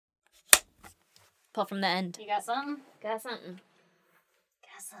Pull from the end. You got something? Got something.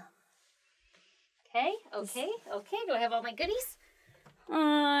 Got some. Okay. Do I have all my goodies?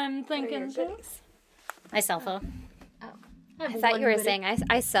 I'm thinking. My cell phone. Oh. I thought you were saying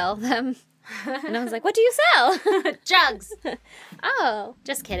I sell them. And I was like, what do you sell? Jugs. Oh.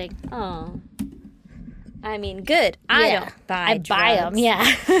 Just kidding. Oh. I mean, good. I don't buy drugs. I buy them,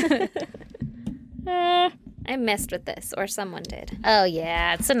 yeah. I messed with this, or someone did. Oh,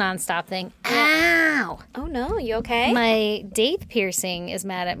 yeah. It's a nonstop thing. Ow! Oh, no. You okay? My date piercing is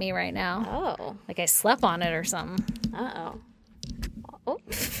mad at me right now. Oh. Like I slept on it or something. Uh-oh. Oh.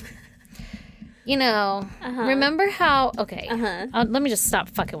 You know, remember how... Okay. Let me just stop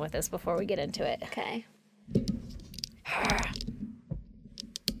fucking with this before we get into it. Okay.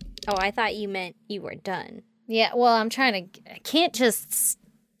 Oh, I thought you meant you were done. Yeah, well, I'm trying to... I can't just...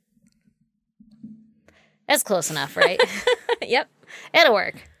 That's close enough, right? Yep. It'll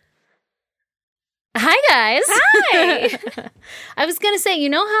work. Hi, guys. Hi. I was going to say, you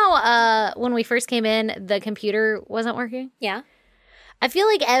know how when we first came in, the computer wasn't working? Yeah. I feel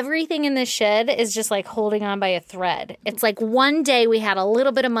like everything in this shed is just like holding on by a thread. It's like one day we had a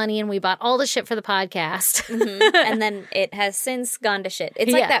little bit of money and we bought all the shit for the podcast. And then it has since gone to shit.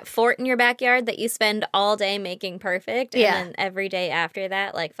 It's like that fort in your backyard that you spend all day making perfect. And then every day after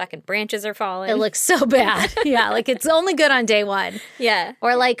that, like fucking branches are falling. It looks so bad. Yeah, like it's only good on day one. Yeah.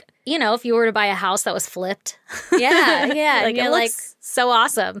 Or like, you know, if you were to buy a house that was flipped. Yeah. Like it looks so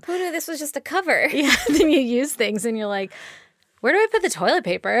awesome. Who knew this was just a cover? Yeah. Then you use things and you're like, where do I put the toilet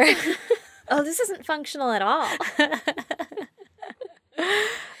paper? Oh, this isn't functional at all.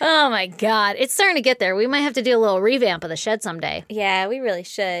 Oh, my God. It's starting to get there. We might have to do a little revamp of the shed someday. Yeah, we really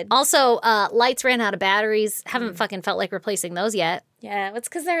should. Also, lights ran out of batteries. Haven't fucking felt like replacing those yet. Yeah, it's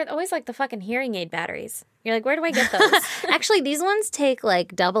because they're always like the fucking hearing aid batteries. You're like, where do I get those? Actually, these ones take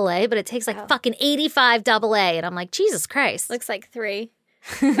like AA, but it takes like fucking 85 AA. And I'm like, Jesus Christ. Looks like 3.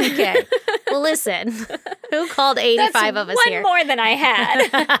 Okay. Well, listen. Who called 85 of us here? One more than I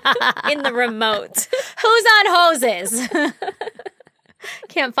had in the remote. Who's on hoses?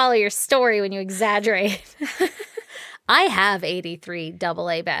 Can't follow your story when you exaggerate. I have 83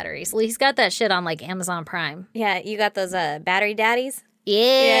 AA batteries. Lee's got that shit on like Amazon Prime. Yeah, you got those battery daddies?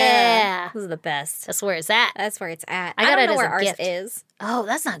 Yeah. Those are the best. That's where it's at. That's where it's at. I got don't it know as where a ours gift. is. Oh,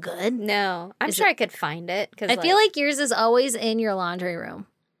 that's not good. No. I'm sure I could find it. I feel like yours is always in your laundry room.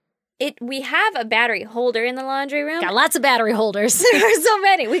 We have a battery holder in the laundry room. Got lots of battery holders. There are so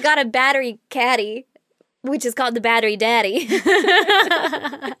many. We got a battery caddy, which is called the battery daddy.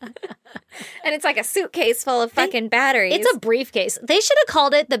 And it's like a suitcase full of fucking batteries. It's a briefcase. They should have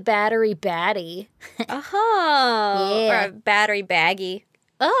called it the battery baddie. Oh. Yeah. Or a battery baggie.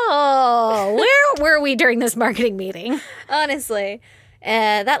 Oh, where were we during this marketing meeting? Honestly.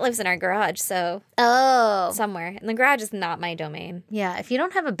 That lives in our garage, so somewhere. And the garage is not my domain. Yeah, if you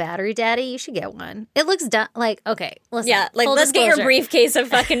don't have a battery daddy, you should get one. It looks like, okay, listen. Yeah, like full let's disclosure. get your briefcase of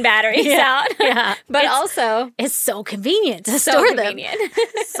fucking batteries out. Yeah. But also, it's so convenient to so store convenient. them.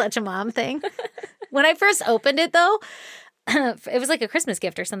 Such a mom thing. When I first opened it, though, it was like a Christmas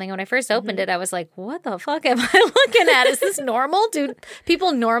gift or something. When I first opened it, I was like, what the fuck am I looking at? Is this normal? Do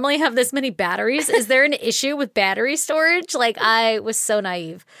people normally have this many batteries? Is there an issue with battery storage? Like, I was so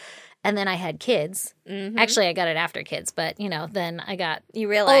naive. And then I had kids. Mm-hmm. Actually, I got it after kids, but, you know, then I got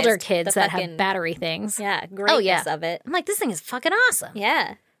older kids that have battery things. Yeah, greatness of it. I'm like, this thing is fucking awesome.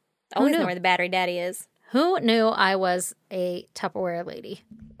 Yeah. Always know where the battery daddy is. Who knew I was a Tupperware lady?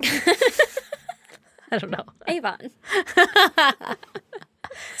 I don't know. Avon.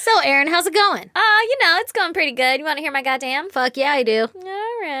 So, Erin, how's it going? It's going pretty good. You want to hear my goddamn? Fuck yeah, I do.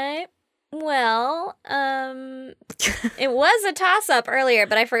 All right. Well, it was a toss-up earlier,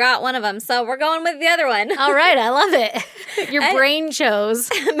 but I forgot one of them, so we're going with the other one. All right, I love it. Your brain chose.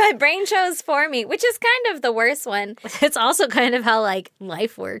 My brain chose for me, which is kind of the worst one. It's also kind of how, like,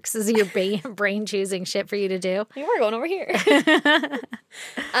 life works, is your brain choosing shit for you to do. We're going over here.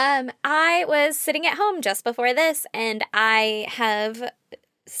 I was sitting at home just before this, and I have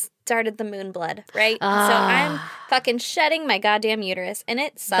started the moon blood, right? So I'm fucking shedding my goddamn uterus, and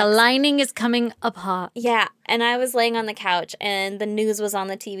it sucks. The lining is coming apart. Yeah, and I was laying on the couch, and the news was on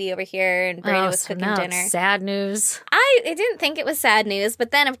the TV over here, and Brady was cooking dinner. It's sad news. I didn't think it was sad news, but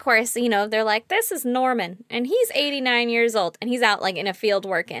then, of course, they're like, this is Norman, and he's 89 years old, and he's out, like, in a field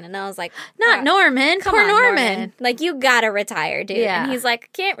working, and I was like, Not Norman. Come Poor on, Norman. Like, you gotta retire, dude. Yeah. And he's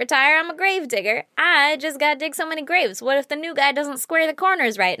like, can't retire, I'm a grave digger. I just gotta dig so many graves. What if the new guy doesn't square the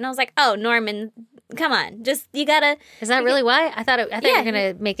corners right? And I was like, oh, Norman, Come on. Just, you gotta... Is that really why? I thought you were going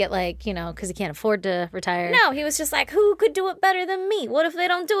to make it like, because he can't afford to retire. No, he was just like, who could do it better than me? What if they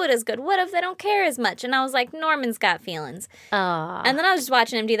don't do it as good? What if they don't care as much? And I was like, Norman's got feelings. Oh. And then I was just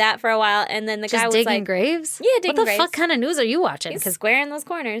watching him do that for a while, and then the guy was digging like... graves? Yeah, digging graves. What the fuck kind of news are you watching? He's squaring those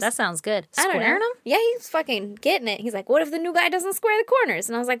corners. That sounds good. I don't know. Squaring them? Yeah, he's fucking getting it. He's like, what if the new guy doesn't square the corners?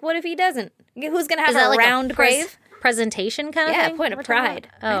 And I was like, what if he doesn't? Who's going to have a round grave? Presentation kind of thing? Yeah, point of pride.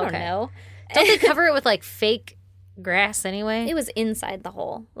 I don't know. Don't they cover it with like fake grass anyway? It was inside the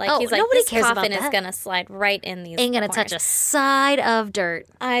hole. Like, he's like, nobody this cares coffin about that. is going to slide right in these Ain't going to touch a side of dirt.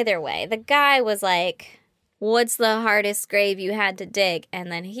 Either way, the guy was like, what's the hardest grave you had to dig?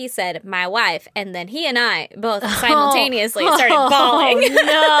 And then he said, my wife. And then he and I both simultaneously started bawling.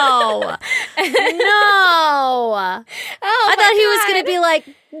 No. No. I thought he was going to be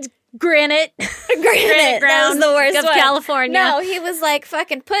like... Granite ground. That was the worst of one. California. No, he was like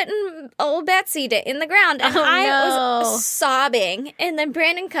fucking putting old Betsy in the ground. And I was sobbing. And then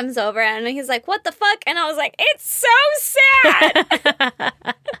Brandon comes over and he's like, what the fuck? And I was like, it's so sad.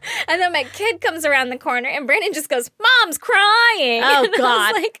 And then my kid comes around the corner and Brandon just goes, Mom's crying. Oh, and God.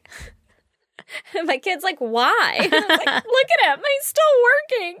 I was like, and my kid's like, why? And I was like, look at him. He's still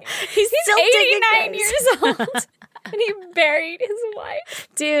working. He's still 89 years old. And he buried his wife.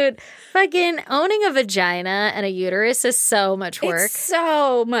 Dude, fucking owning a vagina and a uterus is so much work. It's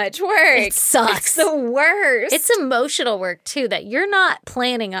so much work. It sucks. It's the worst. It's emotional work, too, that you're not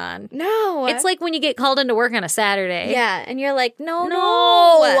planning on. No. It's like when you get called into work on a Saturday. Yeah, and you're like, no.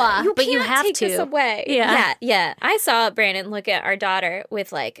 But you have take to. This away. Yeah. I saw Brandon look at our daughter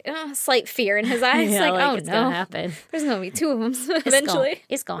with like slight fear in his eyes. Yeah, like, oh it's no. gonna happen. There's going to be two of them eventually.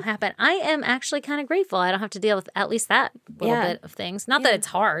 It's going to happen. I am actually kind of grateful. I don't have to deal with at least that little bit of things. Not that it's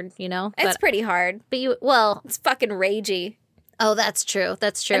hard, It's pretty hard. But it's fucking ragey. Oh, that's true.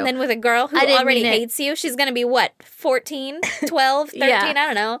 That's true. And then with a girl who already hates you, she's going to be what, 14, 12, 13? I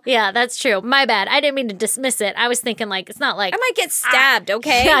don't know. Yeah, that's true. My bad. I didn't mean to dismiss it. I was thinking like, it's not like... I might get stabbed,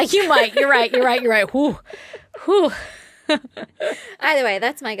 okay? Yeah, you might. You're right. Whew. Either way,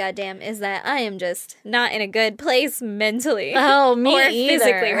 that's my goddamn, is that I am just not in a good place mentally. Oh, me or either.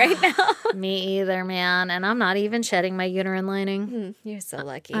 physically right now. Me either, man. And I'm not even shedding my uterine lining. You're so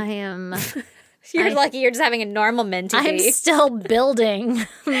lucky. I am... You're lucky you're just having a normal mentee. I'm still building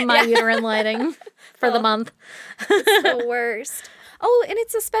my uterine lining for the month. It's the worst. Oh, and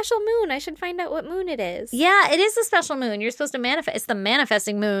it's a special moon. I should find out what moon it is. Yeah, it is a special moon. You're supposed to manifest. It's the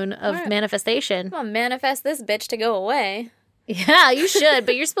manifesting moon of manifestation. I'm gonna manifest this bitch to go away. Yeah, you should,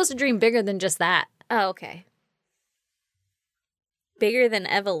 but you're supposed to dream bigger than just that. Oh, okay. Bigger than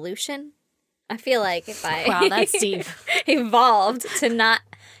evolution? I feel like if I wow, that's deep. evolved to not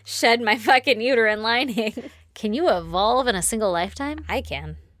shed my fucking uterine lining. Can you evolve in a single lifetime? I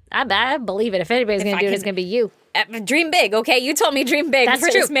can. I believe it. If anybody's going to do it, it's going to be you. Dream big, okay? You told me dream big for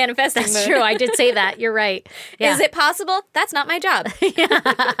this manifesting moon. That's true. I did say that. You're right. Yeah. Is it possible? That's not my job.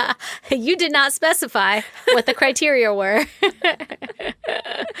 Yeah. You did not specify what the criteria were.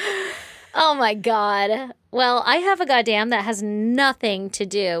 Oh, my God. Well, I have a goddamn that has nothing to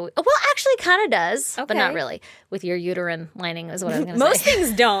do. Well, actually kind of does, but not really. With your uterine lining is what I was going to say. Most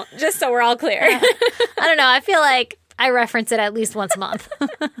things don't, just so we're all clear. I don't know. I feel like I reference it at least once a month.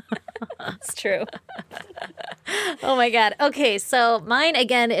 It's true. Oh, my God. Okay, so mine,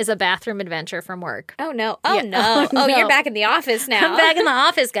 again, is a bathroom adventure from work. Oh, no. Oh, no. Oh, you're back in the office now. I'm back in the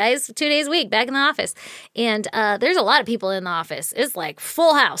office, guys. 2 days a week, back in the office. And there's a lot of people in the office. It's like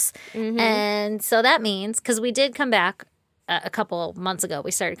full house. Mm-hmm. And so that means, because we did come back a couple months ago,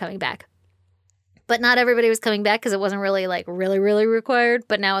 we started coming back. But not everybody was coming back because it wasn't really, like, really required.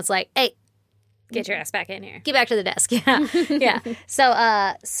 But now it's like, hey, get your ass back in here. Get back to the desk. Yeah. Yeah.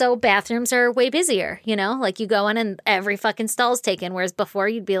 So bathrooms are way busier, Like you go in and every fucking stall's taken. Whereas before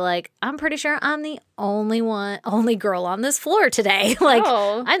you'd be like, I'm pretty sure I'm the only girl on this floor today. Like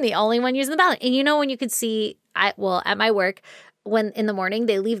I'm the only one using the bathroom. And when you could see, at my work, when in the morning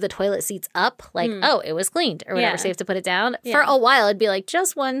they leave the toilet seats up, like, it was cleaned or whatever. So you have to put it down. Yeah. For a while, it'd be like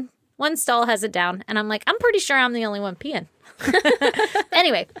just one stall has it down. And I'm like, I'm pretty sure I'm the only one peeing.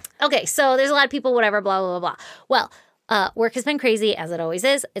 Anyway, okay, so there's a lot of people, whatever, blah, blah, blah, blah. Well, work has been crazy, as it always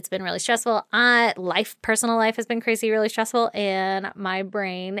is. It's been really stressful. Personal life has been crazy, really stressful, and my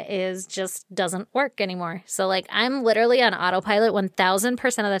brain just doesn't work anymore. So, like, I'm literally on autopilot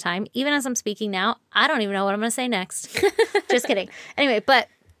 1,000% of the time. Even as I'm speaking now, I don't even know what I'm going to say next. Just kidding. Anyway, but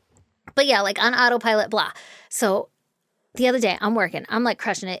yeah, like, on autopilot, blah. So the other day, I'm working. I'm like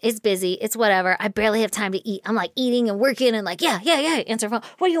crushing it. It's busy. It's whatever. I barely have time to eat. I'm like eating and working and like, yeah. Answer phone.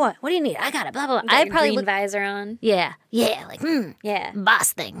 What do you want? What do you need? I got it. Blah, blah, blah. I probably green visor on. Yeah. Like, yeah.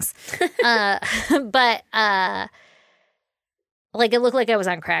 Boss things. But, like, it looked like I was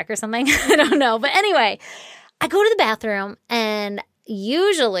on crack or something. I don't know. But anyway, I go to the bathroom and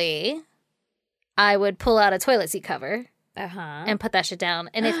usually I would pull out a toilet seat cover and put that shit down.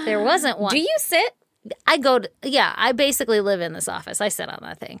 And if there wasn't one. Do you sit? I basically live in this office. I sit on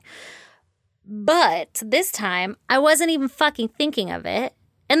that thing. But this time, I wasn't even fucking thinking of it.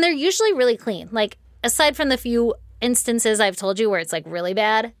 And they're usually really clean. Like, aside from the few instances I've told you where it's, like, really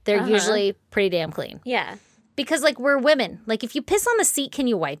bad, they're usually pretty damn clean. Yeah. Because, like, we're women. Like, if you piss on the seat, can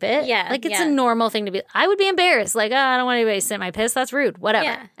you wipe it? Yeah. Like, it's a normal thing to be. I would be embarrassed. Like, I don't want anybody to sit in my piss. That's rude. Whatever.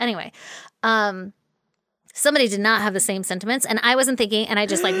 Yeah. Anyway. Somebody did not have the same sentiments. And I wasn't thinking. And I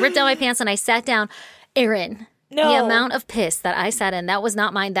just, like, ripped down my pants and I sat down. Erin, the amount of piss that I sat in, that was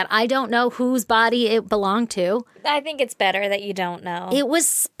not mine. That I don't know whose body it belonged to. I think it's better that you don't know. It was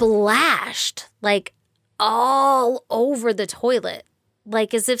splashed, like, all over the toilet.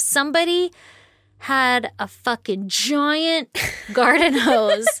 Like, as if somebody had a fucking giant garden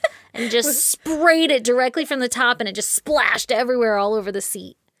hose and just sprayed it directly from the top and it just splashed everywhere all over the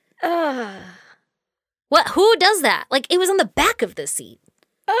seat. What? Who does that? Like, it was on the back of the seat.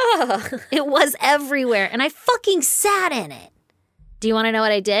 It was everywhere. And I fucking sat in it. Do you want to know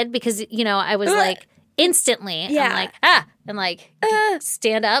what I did? Because, you know, I was like, instantly, I'm like, and like,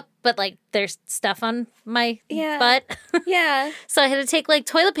 stand up. But like, there's stuff on my butt. Yeah. So I had to take like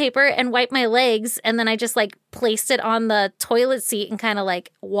toilet paper and wipe my legs. And then I just like placed it on the toilet seat and kind of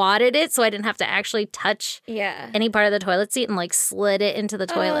like wadded it. So I didn't have to actually touch any part of the toilet seat and like slid it into the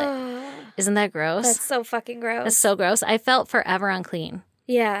toilet. Isn't that gross? That's so fucking gross. That's so gross. I felt forever unclean.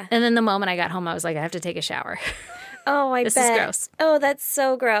 Yeah. And then the moment I got home, I was like, I have to take a shower. Oh, I bet. This is gross. Oh, that's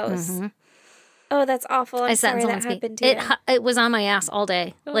so gross. Mm-hmm. Oh, that's awful. I'm sorry that happened to you. It was on my ass all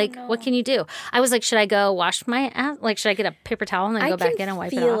day. Oh, like, no. What can you do? I was like, should I go wash my ass? Like, should I get a paper towel and then go back in and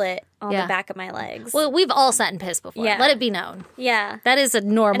wipe it off? I feel it on the back of my legs. Well, we've all sat in piss before. Yeah. Let it be known. Yeah. That is a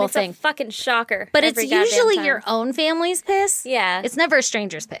normal it's thing. It's a fucking shocker. But it's usually your own family's piss. Yeah. It's never a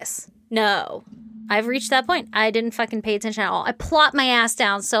stranger's piss. No. I've reached that point. I didn't fucking pay attention at all. I plopped my ass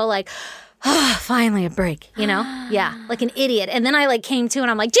down so like, finally a break, you know? Yeah, like an idiot. And then I like came to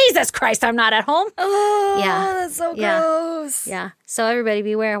and I'm like, Jesus Christ, I'm not at home. Oh, yeah. That's so gross. Yeah. So everybody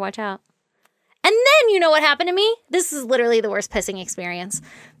beware, watch out. And then you know what happened to me? This is literally the worst pissing experience.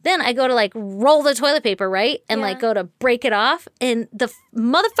 Then I go to like roll the toilet paper, right? And like go to break it off. And the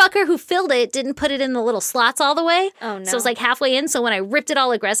motherfucker who filled it didn't put it in the little slots all the way. Oh, no. So it was like halfway in. So when I ripped it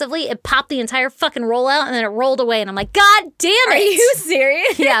all aggressively, it popped the entire fucking roll out and then it rolled away. And I'm like, God damn it. Are you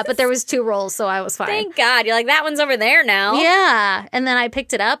serious? Yeah, but there was 2 rolls, so I was fine. Thank God. You're like, that one's over there now. Yeah. And then I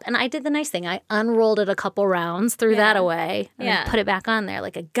picked it up and I did the nice thing. I unrolled it a couple rounds, threw that away, and put it back on there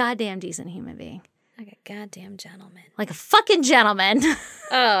like a goddamn decent human being. Like a goddamn gentleman. Like a fucking gentleman.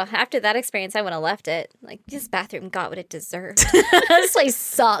 Oh, after that experience, I would have left it. Like, this bathroom got what it deserved. This place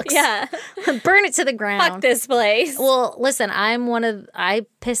sucks. Yeah. Burn it to the ground. Fuck this place. Well, listen, I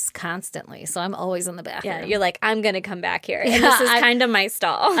piss constantly, so I'm always in the bathroom. Yeah, you're like, I'm going to come back here. And this is kind of my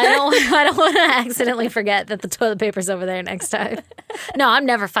stall. I don't want to accidentally forget that the toilet paper's over there next time. No, I'm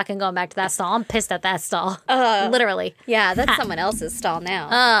never fucking going back to that stall. I'm pissed at that stall. Literally. Yeah, that's someone else's stall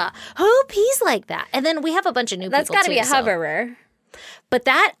now. Who pees like that? And then we have a bunch of new people, That's got to be a hoverer. But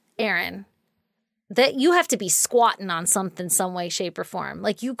that, Erin, that you have to be squatting on something some way, shape, or form.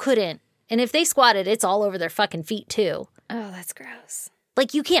 Like, you couldn't. And if they squatted, it's all over their fucking feet, too. Oh, that's gross.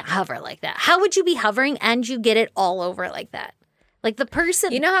 Like, you can't hover like that. How would you be hovering and you get it all over like that? Like, the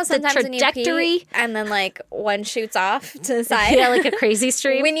person, you know how sometimes the trajectory, when you pee and then, like, one shoots off to the side? Yeah, like a crazy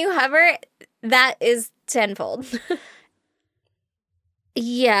stream. When you hover, that is tenfold.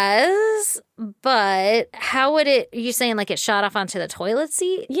 Yes, but how would it, you saying like it shot off onto the toilet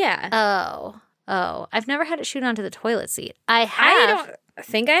seat? Yeah. Oh. I've never had it shoot onto the toilet seat. I don't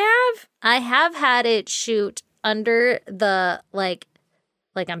think I have. I have had it shoot under the, like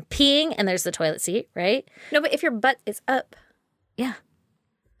I'm peeing and there's the toilet seat, right? No, but if your butt is up. Yeah.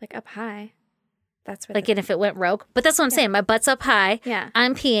 Like up high. That's where like, and if it went rogue. But that's what I'm saying. My butt's up high. Yeah.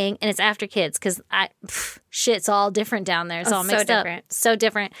 I'm peeing, and it's after kids because shit's all different down there. It's all mixed up. So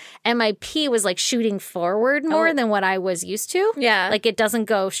different. And my pee was like shooting forward more than what I was used to. Yeah. Like it doesn't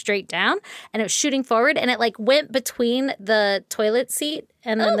go straight down. And it was shooting forward, and it like went between the toilet seat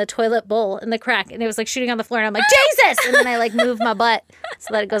and then the toilet bowl in the crack. And it was like shooting on the floor, and I'm like, Jesus! And then I like moved my butt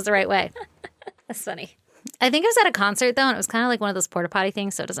so that it goes the right way. That's funny. I think I was at a concert, though, and it was kind of like one of those porta potty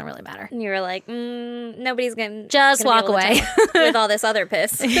things, so it doesn't really matter. And you were like, nobody's going to... Just walk away. With all this other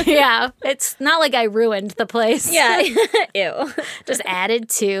piss. Yeah. It's not like I ruined the place. Yeah. Ew. Just added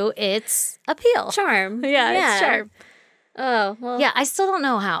to its appeal. Charm. Yeah, it's charm. Oh, well. Yeah, I still don't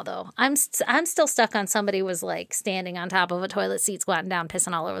know how, though. I'm still stuck on somebody was, like, standing on top of a toilet seat, squatting down,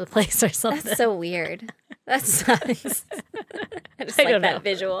 pissing all over the place or something. That's so weird. That's nice. I just like that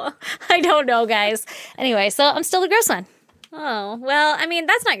visual. I don't know, guys. Anyway, so I'm still the gross one. Oh, well, I mean,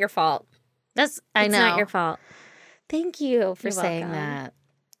 that's not your fault. I know. It's not your fault. Thank you for You're saying welcome. that.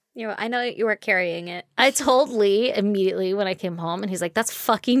 I know you were carrying it. I told Lee immediately when I came home, and he's like, that's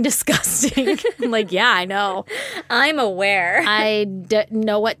fucking disgusting. I'm like, yeah, I know. I'm aware. I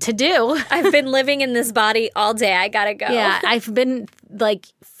know what to do. I've been living in this body all day. I gotta go. Yeah, I've been, like,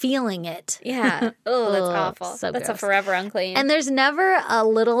 feeling it. Yeah. Oh, that's awful. So that's gross. a forever unclean. And there's never a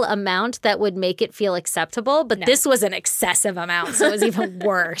little amount that would make it feel acceptable, but this was an excessive amount, so it was even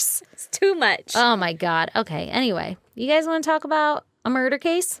worse. It's too much. Oh, my God. Okay, anyway, you guys want to talk about a murder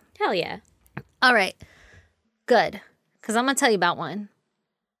case? Hell yeah. All right. Good. Because I'm going to tell you about one.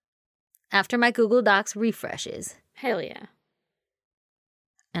 After my Google Docs refreshes. Hell yeah.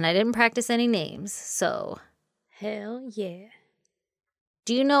 And I didn't practice any names, so. Hell yeah.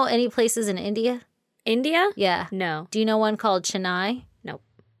 Do you know any places in India? India? Yeah. No. Do you know one called Chennai? Nope.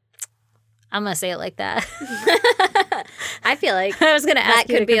 I'm going to say it like that. I feel like I was going to ask that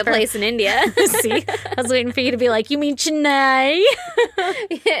could be a place in India. See? I was waiting for you to be like, you mean Chennai?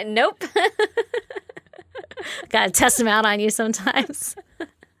 Yeah, nope. Got to test them out on you sometimes.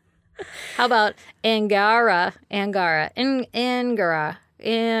 How about Angara? Angara. I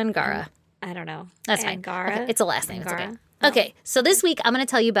don't know. That's fine. Angara? Okay, it's a last name. Angara? It's okay. Okay, so this week I'm going to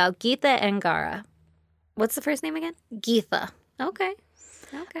tell you about Geetha Angara. What's the first name again? Geetha. Okay.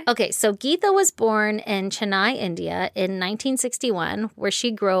 Okay, so Geetha was born in Chennai, India in 1961, where she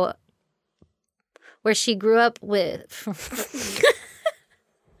grew up with...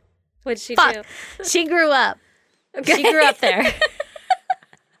 What'd she do? She grew up. Okay. She grew up there.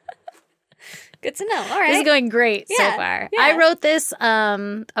 Good to know. All right. This is going great so far. Yeah. I wrote this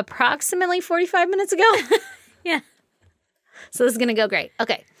approximately 45 minutes ago. Yeah. So this is going to go great.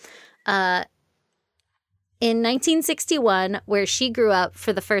 Okay. In 1961, where she grew up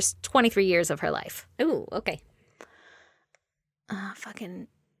for the first 23 years of her life. Ooh, okay. Fucking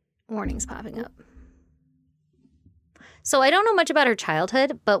warnings popping up. So I don't know much about her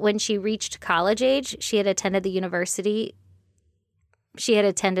childhood, but when she reached college age, she had attended a university,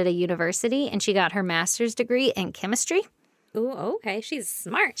 and she got her master's degree in chemistry. Ooh, okay. She's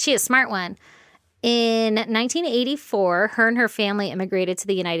smart. She is a smart one. In 1984, her and her family immigrated to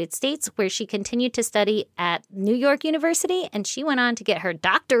the United States, where she continued to study at New York University, and she went on to get her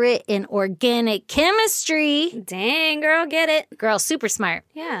doctorate in organic chemistry. Dang, girl, get it. Girl, super smart.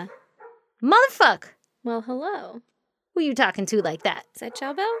 Yeah. Motherfuck. Well, hello. Who you talking to like that? Is that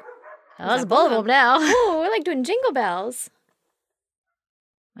Chow Bell? Oh, that's both of them now. Oh, we're like doing jingle bells.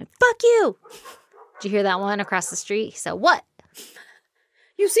 Like, fuck you. Did you hear that one across the street? He said, what?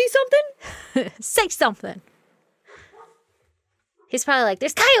 You see something? Say something. He's probably like,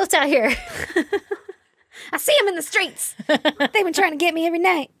 there's coyotes out here. I see them in the streets. They've been trying to get me every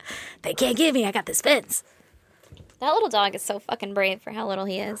night. They can't get me. I got this fence. That little dog is so fucking brave for how little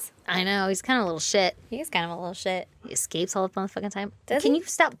he is. I know. He's kind of a little shit. He's kind of a little shit. He escapes all the motherfucking time. Can you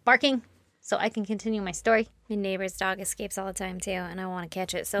stop barking so I can continue my story? My neighbor's dog escapes all the time, too, and I want to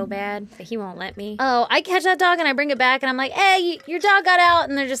catch it so bad, but he won't let me. Oh, I catch that dog and I bring it back and I'm like, hey, your dog got out.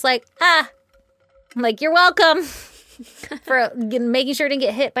 And they're just like, I'm like, you're welcome for making sure it didn't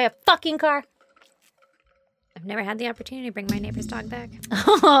get hit by a fucking car. I've never had the opportunity to bring my neighbor's dog back.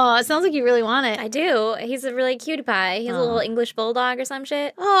 Oh, it sounds like you really want it. I do. He's a really cutie pie. He's a little English bulldog or some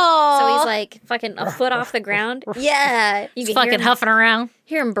shit. Oh. So he's like fucking a foot off the ground. Yeah. You can fucking huffing around.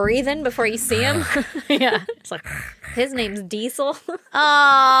 Hear him breathing before you see him. Yeah. It's like, his name's Diesel.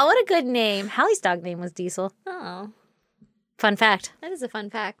 Oh, what a good name. Hallie's dog name was Diesel. Oh. Fun fact. That is a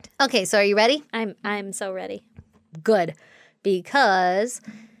fun fact. Okay, so are you ready? I'm so ready. Good. Because...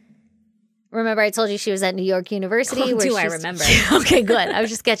 remember I told you she was at New York University? Do I remember? Okay, good. I was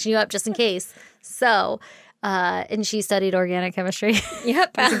just catching you up just in case. So, and she studied organic chemistry.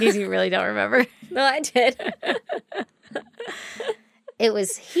 Yep. Just in case you really don't remember. No, I did. It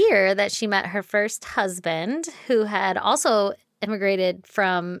was here that she met her first husband, who had also immigrated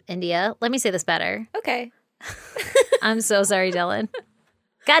from India. Let me say this better. Okay. I'm so sorry, Dylan.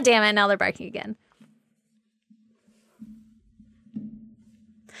 God damn it, now they're barking again.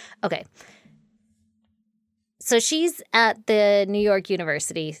 Okay. So she's at the New York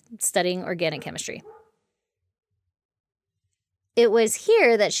University studying organic chemistry. It was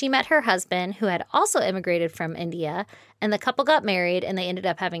here that she met her husband, who had also immigrated from India, and the couple got married, and they ended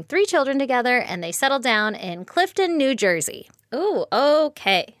up having 3 children together, and they settled down in Clifton, New Jersey. Ooh,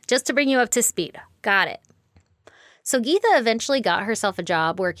 okay. Just to bring you up to speed. Got it. So Geetha eventually got herself a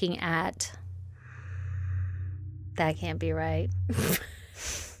job working at... That can't be right.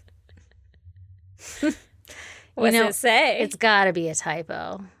 What does it say? It's got to be a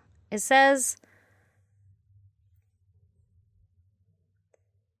typo. It says...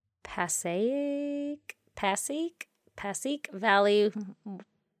 Passaic Valley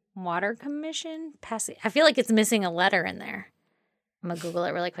Water Commission? I feel like it's missing a letter in there. I'm going to Google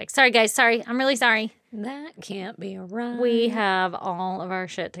it really quick. Sorry, guys. Sorry. I'm really sorry. That can't be right. We have all of our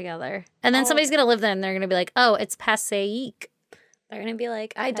shit together. And then somebody's going to live there and they're going to be like, oh, it's Passaic. They're going to be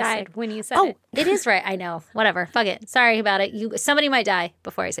like, I died when you said it. Oh, it is right. I know. Whatever. Fuck it. Sorry about it. Somebody might die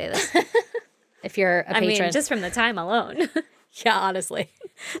before I say this. If you're a patron. I mean, just from the time alone. Yeah, honestly.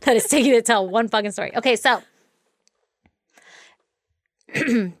 That is taking to tell one fucking story. Okay, so.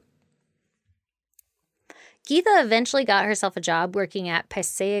 Geetha eventually got herself a job working at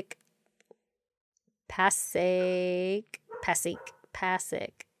Passaic. I'm going to say Passaic.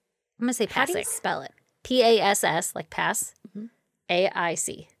 How do you spell it? P-A-S-S, like pass. Mm-hmm.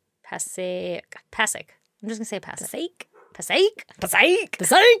 A-I-C. Passaic. I'm just going to say Passaic. Passaic.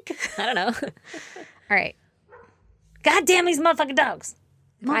 I don't know. All right. God damn these motherfucking dogs.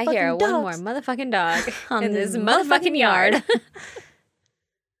 I hear one more motherfucking dog in this motherfucking yard.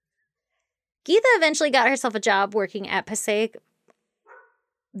 Geetha eventually got herself a job working at Passaic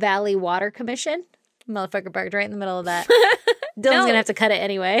Valley Water Commission. Motherfucker barked right in the middle of that. Dylan's going to have to cut it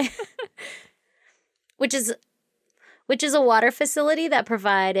anyway. Which is a water facility that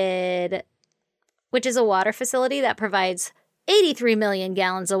provides 83 million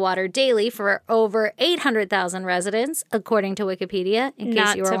gallons of water daily for over 800,000 residents, according to Wikipedia, in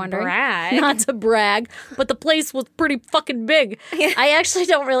case you were wondering. Not to brag, but the place was pretty fucking big. Yeah. I actually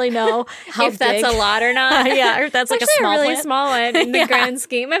don't really know if that's a lot or not. Yeah, or if that's like a small really plant. Small one in the grand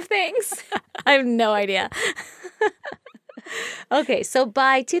scheme of things. I have no idea. Okay, so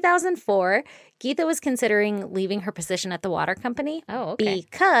by 2004, Geetha was considering leaving her position at the water company. Oh, okay.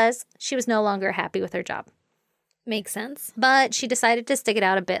 Because she was no longer happy with her job. Makes sense. But she decided to stick it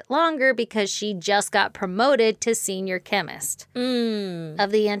out a bit longer because she just got promoted to senior chemist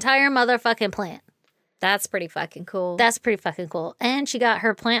of the entire motherfucking plant. That's pretty fucking cool. And she got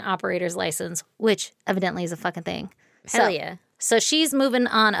her plant operator's license, which evidently is a fucking thing. Hell yeah. So she's moving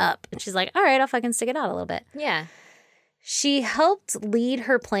on up. And she's like, all right, I'll fucking stick it out a little bit. Yeah. She helped lead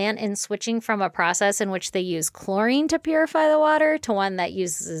her plant in switching from a process in which they use chlorine to purify the water to one that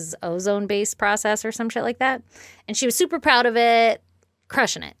uses ozone-based process or some shit like that. And she was super proud of it,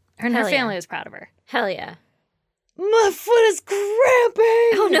 crushing it. Her and her family was proud of her. Hell yeah. My foot is cramping.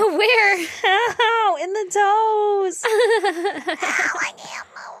 Oh, no, where? Ow, in the toes.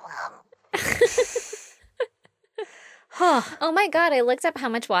 Oh my God, I looked up how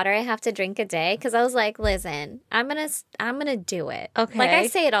much water I have to drink a day because I was like, listen, I'm gonna do it. Okay. Like I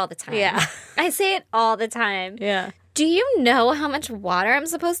say it all the time. Yeah. I say it all the time. Yeah. Do you know how much water I'm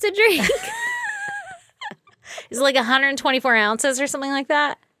supposed to drink? Is it like 124 ounces or something like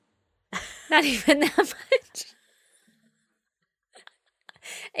that? Not even that much.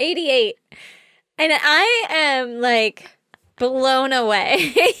 88. And I am like blown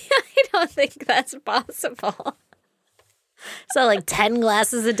away. I don't think that's possible. So like 10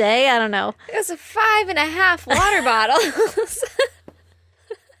 glasses a day? I don't know. It was 5.5 water bottles.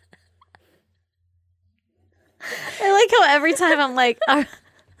 I like how every time I'm like,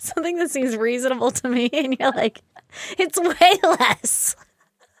 something that seems reasonable to me, and you're like, it's way less.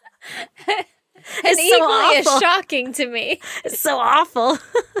 And equally as shocking to me. It's so awful.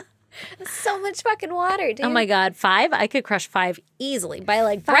 So much fucking water, dude. Oh my God, 5? I could crush 5 easily by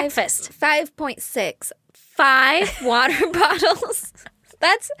like breakfast. 5.6. 5 water bottles.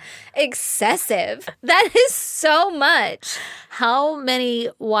 That's excessive. That is so much. How many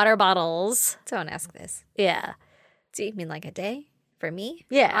water bottles? Don't ask this. Yeah. Do you mean like a day for me?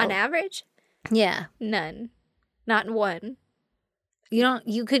 Yeah. On average? Yeah. None. Not one.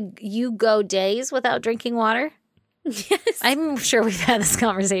 You go days without drinking water? Yes. I'm sure we've had this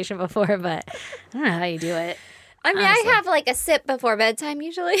conversation before, but I don't know how you do it. I mean, honestly. I have like a sip before bedtime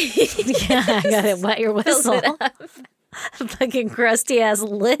usually. Yeah, I gotta wet your whistle. Fucking crusty ass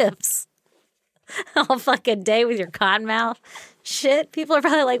lips. All fucking day with your cotton mouth. Shit. People are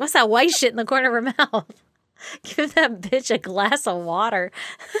probably like, what's that white shit in the corner of her mouth? Give that bitch a glass of water.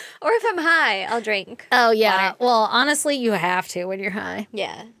 Or if I'm high, I'll drink. Oh, yeah. Water. Well, honestly, you have to when you're high.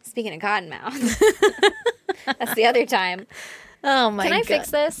 Yeah. Speaking of cotton mouth. That's the other time. Oh my god. Can I fix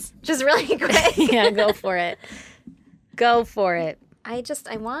this? Just really quick. Yeah, go for it. Go for it. I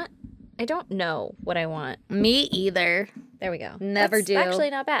don't know what I want. Me either. There we go. Never That's do. actually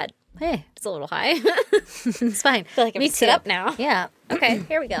not bad. Hey, It's a little high. it's fine. I feel like I Me have to sit too. up now. Yeah. Okay,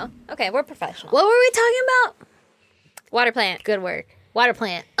 here we go. Okay, we're professional. What were we talking about? Water plant. Good work. Water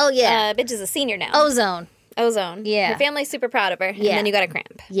plant. Oh, yeah. Bitch is a senior now. Ozone. Ozone. Yeah. Her family's super proud of her. Yeah. And then you got a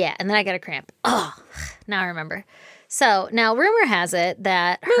cramp. Yeah, and then I got a cramp. Oh, now I remember. So, now rumor has it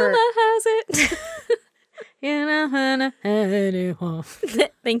that Rumor has it.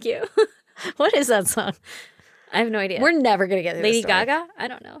 Thank you. What is that song? I have no idea. We're never going to get through Lady this story. Gaga? I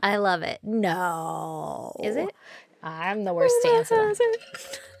don't know. I love it. No. Is it? I'm the worst to answer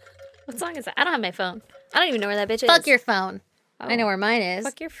that. What song is that? I don't have my phone. I don't even know where that bitch is. Fuck your phone. Oh. I know where mine is.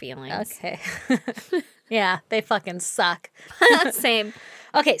 Fuck your feelings. Okay. Yeah, they fucking suck. Same.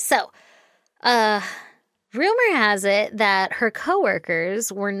 Okay, so rumor has it that her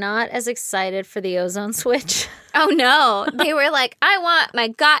coworkers were not as excited for the ozone switch. Oh no. They were like, I want my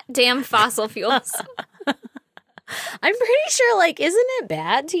goddamn fossil fuels. I'm pretty sure, like, isn't it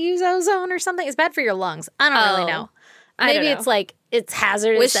bad to use ozone or something? It's bad for your lungs. I don't really know. I Maybe don't know. it's like, it's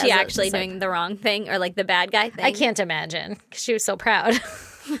hazardous. Was she as actually it's like- doing the wrong thing or like the bad guy thing? I can't imagine because she was so proud.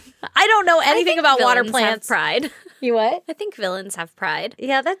 I don't know anything about water Villains plants. have pride. You what? I think villains have pride.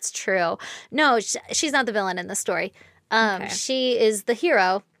 Yeah, that's true. No, she's not the villain in the story. Okay. She is the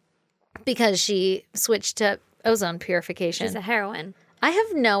hero because she switched to ozone purification. She's a heroine. I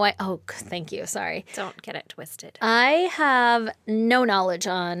have no idea. Oh, thank you. Sorry. Don't get it twisted. I have no knowledge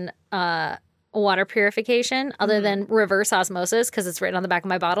on water purification other than reverse osmosis because it's written on the back of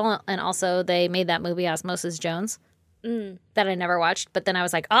my bottle. And also they made that movie Osmosis Jones that I never watched. But then I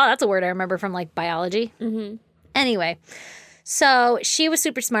was like, oh, that's a word I remember from like biology. Mm-hmm. Anyway, so she was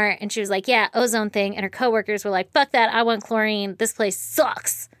super smart and she was like, yeah, ozone thing. And her coworkers were like, fuck that. I want chlorine. This place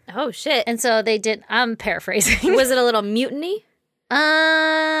sucks. Oh, shit. And so they did. I'm paraphrasing. Was it a little mutiny?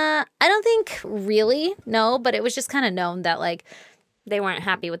 I don't think really. No, but it was just kind of known that like. They weren't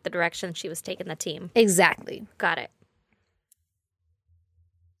happy with the direction she was taking the team. Exactly. Got it.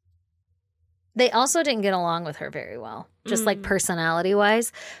 They also didn't get along with her very well, just like personality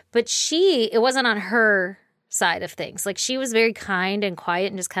wise. But it wasn't on her side of things. Like she was very kind and quiet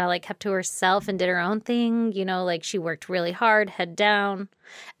and just kind of like kept to herself and did her own thing. You know, like she worked really hard, head down.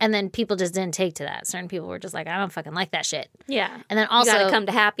 And then people just didn't take to that. Certain people were just like, I don't fucking like that shit. Yeah. And then also. You gotta come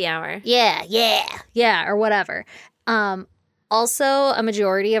to happy hour. Yeah, or whatever. Also, a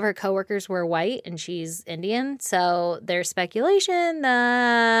majority of her coworkers were white and she's Indian. So there's speculation It was a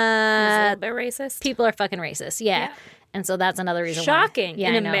that little bit racist. people are fucking racist. Yeah. And so that's another reason Shocking. why. Yeah,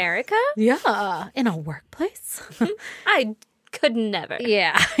 In I know. America? Yeah. In a workplace? I could never.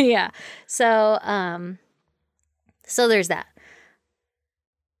 Yeah. So, so there's that.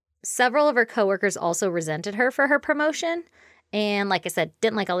 Several of her coworkers also resented her for her promotion. And like I said,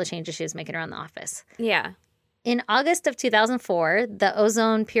 didn't like all the changes she was making around the office. Yeah. In August of 2004, the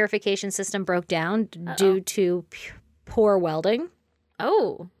ozone purification system broke down due to poor welding.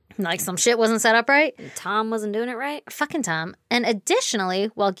 Oh. Like some shit wasn't set up right. Tom wasn't doing it right? Fucking Tom. And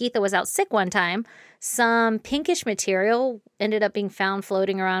additionally, while Geetha was out sick one time, some pinkish material ended up being found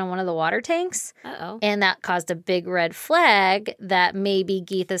floating around in one of the water tanks. Uh-oh. And that caused a big red flag that maybe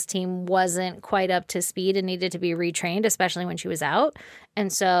Geetha's team wasn't quite up to speed and needed to be retrained, especially when she was out.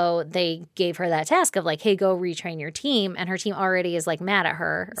 And so they gave her that task of like, hey, go retrain your team. And her team already is like mad at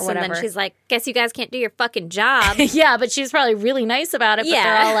her or whatever. Then she's like, guess you guys can't do your fucking job. Yeah, but she's probably really nice about it. But Yeah.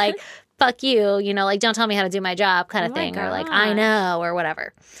 they're all like, fuck you, you know, like, don't tell me how to do my job kind of Oh my thing. Or like, God. I know, or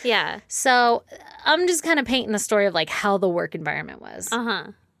whatever. Yeah. So I'm just kind of painting the story of like how the work environment was.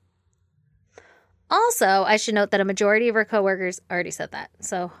 Uh-huh. Also, I should note that a majority of her coworkers already said that.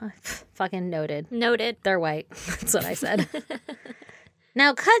 So fucking noted. Noted. They're white. That's what I said.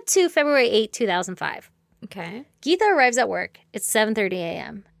 Now, cut to February 8, 2005. Okay. Geetha arrives at work. It's 7:30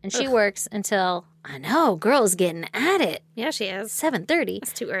 a.m. And she works until, I know, girl's getting at it. Yeah, she is. 7:30.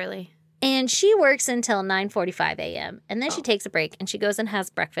 That's too early. And she works until 9:45 a.m. And then she takes a break and she goes and has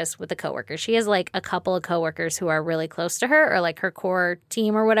breakfast with the coworkers. She has like a couple of coworkers who are really close to her or like her core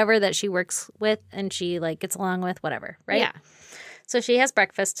team or whatever that she works with and she like gets along with, whatever, right? Yeah. So she has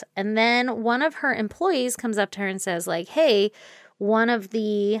breakfast and then one of her employees comes up to her and says like, hey, let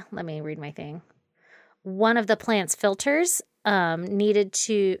me read my thing. One of the plant's filters needed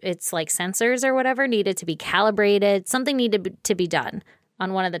to, it's like sensors or whatever, needed to be calibrated. Something needed to be done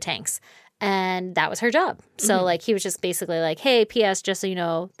on one of the tanks. And that was her job. So like he was just basically like, hey, P.S., just so you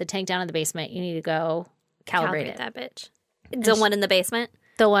know, the tank down in the basement, you need to go calibrate it. That bitch. The one in the basement?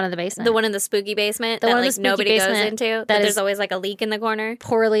 The one in the basement. The one in the spooky basement The that one in the like spooky nobody basement goes into. that There's is always like a leak in the corner.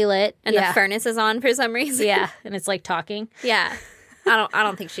 poorly lit. And the furnace is on for some reason. Yeah, and it's like talking. Yeah. I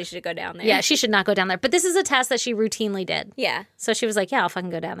don't think she should go down there. Yeah, she should not go down there. But this is a test that she routinely did. Yeah. So she was like, yeah, I'll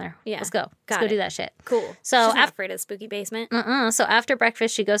fucking go down there. Yeah. Let's go. Let's go do that shit. Cool. So she's not afraid of the spooky basement. So after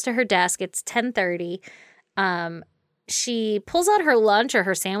breakfast, she goes to her desk. It's 10:30. She pulls out her lunch or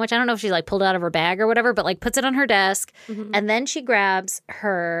her sandwich. I don't know if she like pulled it out of her bag or whatever, but like puts it on her desk. Mm-hmm. And then she grabs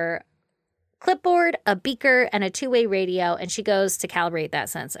her clipboard, a beaker, and a two-way radio, and she goes to calibrate that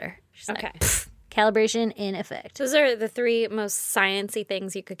sensor. She's like, calibration in effect. Those are the three most sciencey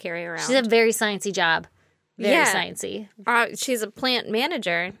things you could carry around. She's a very sciencey job. Very sciencey. She's a plant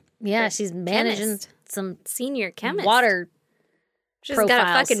manager. Yeah, she's managing some senior chemist. Water She's profiles. got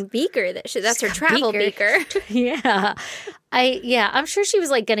a fucking beaker. That's her travel beaker. Yeah. I'm sure she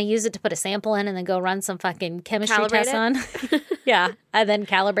was like going to use it to put a sample in and then go run some fucking chemistry tests on. Yeah. And then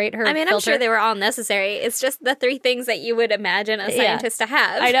calibrate her filter. I'm sure they were all necessary. It's just the three things that you would imagine a scientist to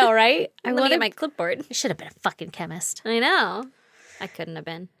have. I know, right? I want to get my clipboard. I should have been a fucking chemist. I know. I couldn't have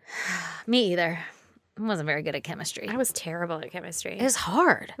been. Me either. I wasn't very good at chemistry. I was terrible at chemistry. It was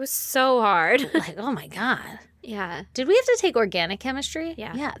hard. It was so hard. Like, oh my God. Yeah. Did we have to take organic chemistry?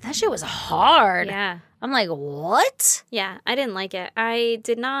 Yeah. Yeah, that shit was hard. Yeah. I'm like, what? Yeah, I didn't like it. I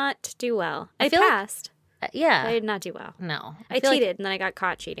did not do well. I Like, passed. yeah. I did not do well. No. I cheated, and then I got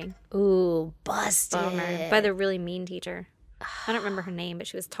caught cheating. Ooh, busted. Bummer. By the really mean teacher. I don't remember her name, but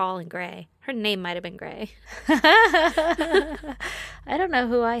she was tall and gray. Her name might have been Gray. I don't know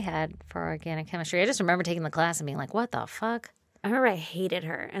who I had for organic chemistry. I just remember taking the class and being like, what the fuck? I remember I hated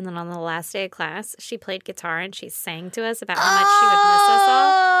her. And then on the last day of class, she played guitar and she sang to us about how much she would miss us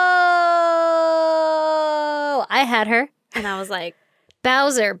all. Oh, I had her. And I was like,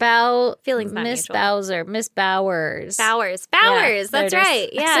 Bowser, feelings not Miss mutual. Bowser, Miss Bowers. Bowers, Yeah, that's right.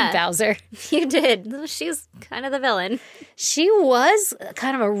 Yeah. I said Bowser. You did. She was kind of the villain. She was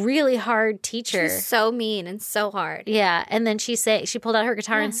kind of a really hard teacher. She was so mean and so hard. Yeah, and then she pulled out her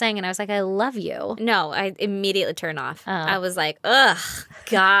guitar and sang, and I was like, I love you. No, I immediately turned off. I was like, ugh,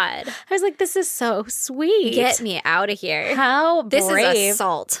 God. I was like, this is so sweet. Get me out of here. How This brave. is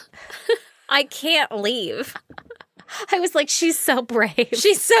assault. I can't leave. I was like, she's so brave.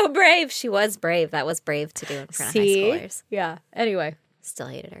 She's so brave. She was brave. That was brave to do in front of high schoolers. Yeah. Anyway. Still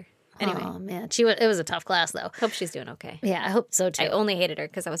hated her. Anyway. Oh, man. It was a tough class, though. Hope she's doing okay. Yeah, I hope so, too. I only hated her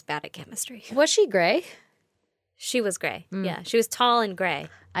because I was bad at chemistry. Was she gray? She was gray. Yeah, she was tall and gray.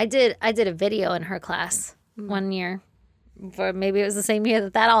 I did a video in her class one year. For maybe it was the same year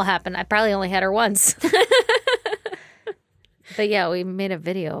that all happened. I probably only had her once. But yeah, we made a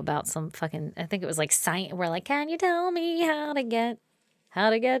video about some fucking, I think it was like science. We're like, can you tell me how to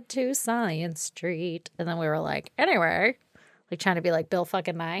get to Science Street? And then we were like, anyway, like trying to be like Bill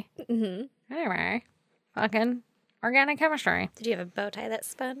fucking Nye. Mm-hmm. Anyway, fucking organic chemistry. Did you have a bow tie that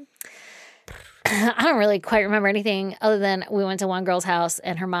spun? I don't really quite remember anything other than we went to one girl's house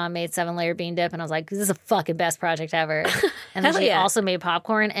and her mom made 7-layer bean dip. And I was like, this is the fucking best project ever. And then she also made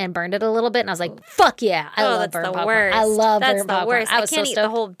popcorn and burned it a little bit. And I was like, fuck yeah. I love burnt popcorn. Worst. I love that's burnt the popcorn. Worst. I was can't so eat stoked. the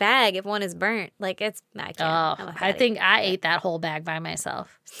whole bag if one is burnt. Like, I can't. Oh, I think I ate that whole bag by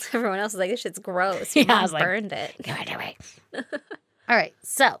myself. Everyone else was like, this shit's gross. Yeah, I was like, burned it. Do it. All right.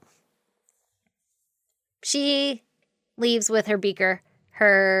 So she leaves with her beaker,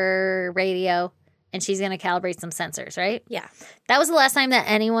 her radio, and she's going to calibrate some sensors, right? Yeah. That was the last time that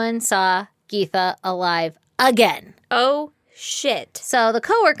anyone saw Geetha alive again. Oh, shit. So the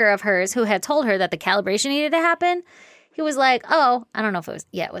coworker of hers who had told her that the calibration needed to happen, he was like, oh, I don't know if it was,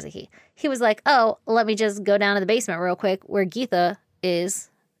 it was a he. He was like, oh, let me just go down to the basement real quick where Geetha is.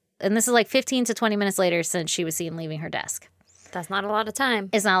 And this is like 15 to 20 minutes later since she was seen leaving her desk. That's not a lot of time.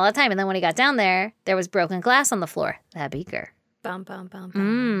 It's not a lot of time. And then when he got down there was broken glass on the floor. That beaker. Bum, bum, bum,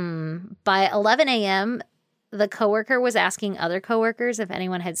 bum. By 11 a.m., the coworker was asking other coworkers if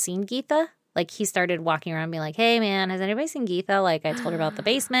anyone had seen Geetha. Like, he started walking around being like, hey, man, has anybody seen Geetha? Like, I told her about the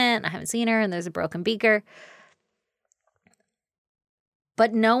basement. I haven't seen her, and there's a broken beaker.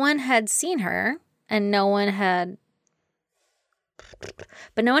 But no one had seen her, and no one had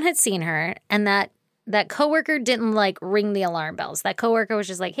seen her, and that coworker didn't, like, ring the alarm bells. That coworker was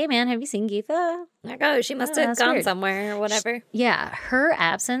just like, hey, man, have you seen Geetha? Like, oh, she must have gone somewhere or whatever. Yeah, her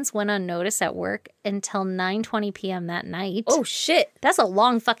absence went unnoticed at work until 9:20 p.m. that night. Oh, shit. That's a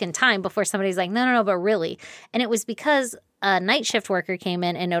long fucking time before somebody's like, no, but really. And it was because a night shift worker came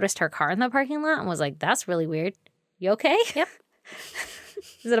in and noticed her car in the parking lot and was like, that's really weird. You okay? Yep.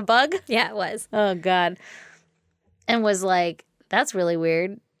 Is it a bug? Yeah, it was. Oh, God. And was like, that's really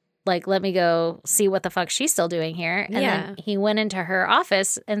weird. like, let me go see what the fuck she's still doing here. And then he went into her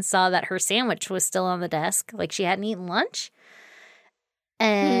office and saw that her sandwich was still on the desk. Like, she hadn't eaten lunch.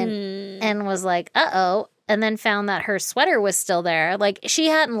 And was like, uh-oh. And then found that her sweater was still there. Like, she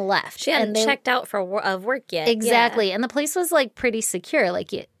hadn't left. She hadn't checked out of work yet. Exactly. Yeah. And the place was, like, pretty secure.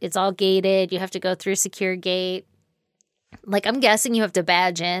 Like, it's all gated. You have to go through a secure gate. Like, I'm guessing you have to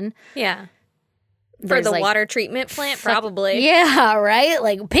badge in. Yeah. For the water treatment plant, probably. Yeah, right?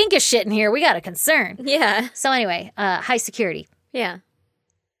 Like, pink is shit in here. We got a concern. Yeah. So anyway, high security. Yeah.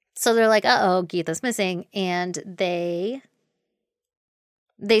 So they're like, uh-oh, Geetha's missing. And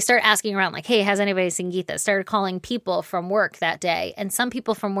they start asking around, like, hey, has anybody seen Geetha? Started calling people from work that day. And some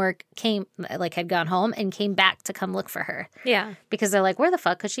people from work had gone home and came back to come look for her. Yeah. Because they're like, where the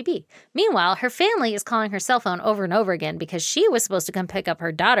fuck could she be? Meanwhile, her family is calling her cell phone over and over again because she was supposed to come pick up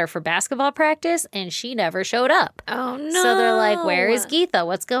her daughter for basketball practice, and she never showed up. Oh, no. So they're like, where is Geetha?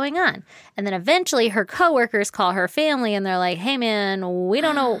 What's going on? And then eventually her coworkers call her family, and they're like, hey, man, we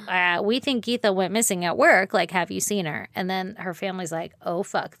don't know. We think Geetha went missing at work. Like, have you seen her? And then her family's like, oh,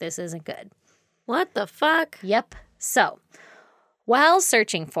 fuck, this isn't good. What the fuck? Yep. So while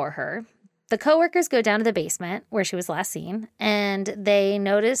searching for her, the coworkers go down to the basement where she was last seen, and they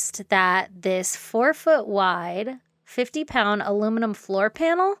noticed that this 4-foot wide, 50-pound aluminum floor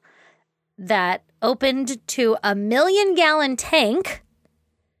panel that opened to a 1,000,000-gallon tank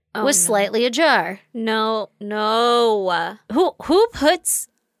was slightly ajar. No. Who puts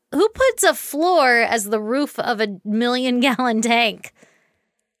a floor as the roof of a 1,000,000-gallon tank?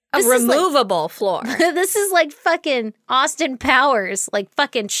 A removable floor. This is like fucking Austin Powers, like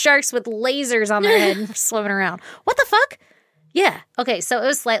fucking sharks with lasers on their head swimming around. What the fuck? Yeah. Okay, so it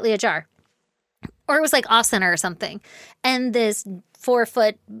was slightly ajar. Or it was like off-center or something. And this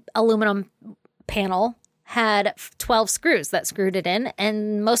 4-foot aluminum panel had 12 screws that screwed it in,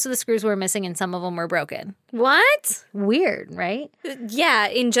 and most of the screws were missing and some of them were broken. What? Weird, right? Yeah,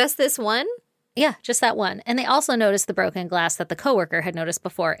 in just this one? Yeah, just that one. And they also noticed the broken glass that the coworker had noticed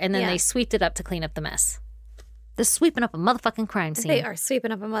before, and then they sweeped it up to clean up the mess. They're sweeping up a motherfucking crime scene. They are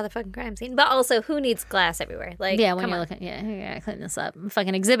sweeping up a motherfucking crime scene. But also, who needs glass everywhere? Like, yeah, when you're looking, clean this up.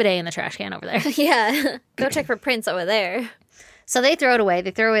 Fucking Exhibit A in the trash can over there. Yeah, go check for prints over there. So they throw it away.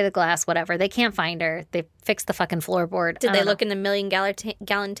 They throw away the glass, whatever. They can't find her. They fix the fucking floorboard. Did they look in the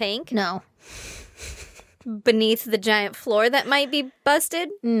 1,000,000-gallon tank? No. Beneath the giant floor that might be busted?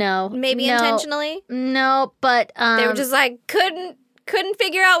 No. Maybe intentionally? No, but they were just like, couldn't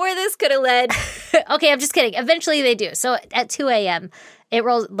figure out where this could have led. Okay, I'm just kidding. Eventually they do. So at 2 a.m., it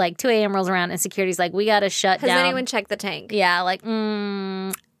rolls, like 2 a.m. rolls around and security's like, we got to shut down. Has anyone checked the tank? Yeah, like,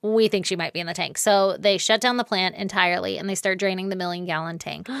 we think she might be in the tank. So they shut down the plant entirely and they start draining the 1,000,000-gallon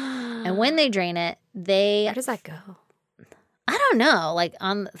tank. And when they drain it, Where does that go? I don't know, like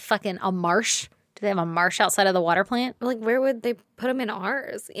on fucking a marsh. Do they have a marsh outside of the water plant? Like, where would they put them in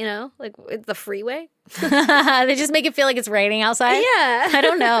ours? You know, like the freeway? They just make it feel like it's raining outside? Yeah. I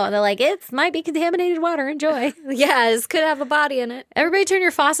don't know. They're like, it might be contaminated water. Enjoy. Yeah, this could have a body in it. Everybody turn your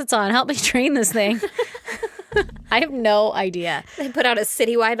faucets on. Help me drain this thing. I have no idea. They put out a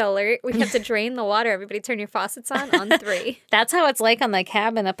citywide alert. We have to drain the water. Everybody turn your faucets on 3. That's how it's like on the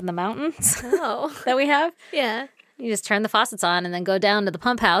cabin up in the mountains that we have. Yeah. You just turn the faucets on and then go down to the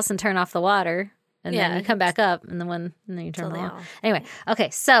pump house and turn off the water. And then you come back up and then you turn them on. Anyway, okay,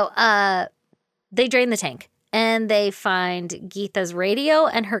 so they drain the tank and they find Geetha's radio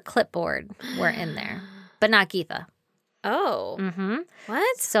and her clipboard were in there, but not Geetha. Oh. Mm-hmm.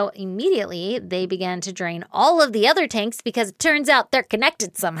 What? So immediately they began to drain all of the other tanks because it turns out they're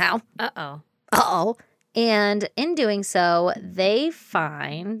connected somehow. Uh-oh. And in doing so, they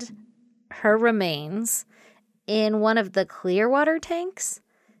find her remains in one of the clear water tanks.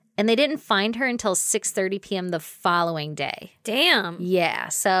 And they didn't find her until 6:30 p.m. the following day. Damn. Yeah,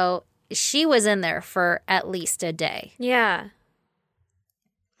 so she was in there for at least a day. Yeah.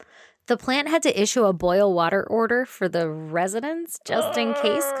 The plant had to issue a boil water order for the residents just in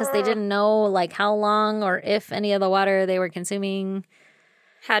case because they didn't know like how long or if any of the water they were consuming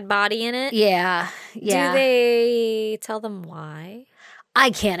had body in it. Yeah. Do they tell them why?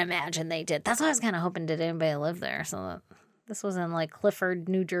 I can't imagine they did. That's why I was kind of hoping did anybody live there. So this was in like Clifford,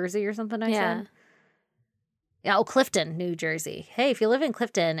 New Jersey or something I said. Yeah, Clifton, New Jersey. Hey, if you live in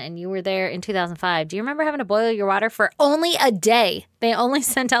Clifton and you were there in 2005, do you remember having to boil your water for only a day? They only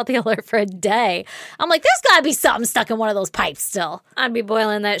sent out the alert for a day. I'm like, there's got to be something stuck in one of those pipes still. I'd be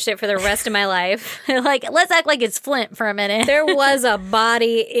boiling that shit for the rest of my life. Like, let's act like it's Flint for a minute. There was a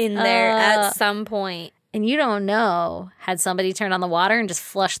body in there at some point. And you don't know, had somebody turned on the water and just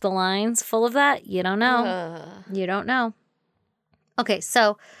flushed the lines full of that? You don't know. You don't know. Okay,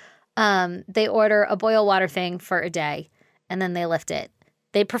 so They order a boil water thing for a day, and then they lift it.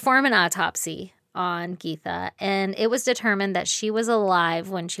 They perform an autopsy on Geetha, and it was determined that she was alive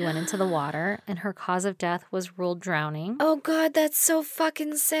when she went into the water, and her cause of death was ruled drowning. Oh, God, that's so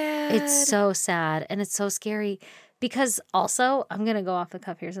fucking sad. It's so sad, and it's so scary. Because also, I'm going to go off the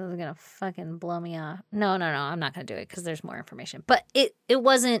cuff here, so this is going to fucking blow me off. No, I'm not going to do it because there's more information. But it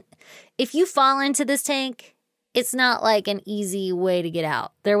wasn't, if you fall into this tank, it's not like an easy way to get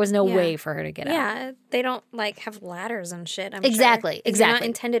out. There was no way for her to get out. Yeah, they don't like have ladders and shit. Exactly. You're not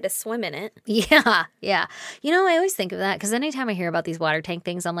intended to swim in it. Yeah. You know, I always think of that because anytime I hear about these water tank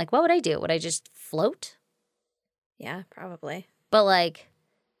things, I'm like, what would I do? Would I just float? Yeah, probably. But like,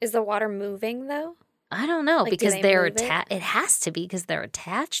 is the water moving though? I don't know, like, because they're attached. It has to be because they're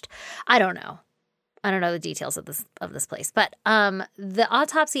attached. I don't know the details of this place. But the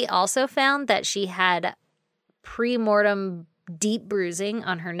autopsy also found that she had pre-mortem deep bruising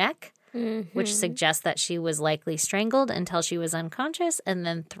on her neck, which suggests that she was likely strangled until she was unconscious and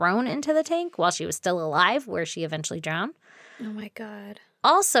then thrown into the tank while she was still alive, where she eventually drowned. Oh, my God.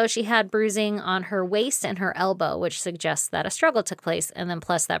 Also, she had bruising on her waist and her elbow, which suggests that a struggle took place, and then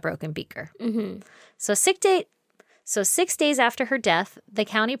plus that broken beaker. Mm-hmm. So 6 days after her death, the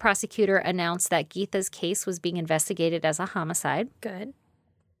county prosecutor announced that Geetha's case was being investigated as a homicide. Good.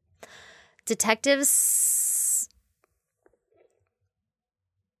 Detectives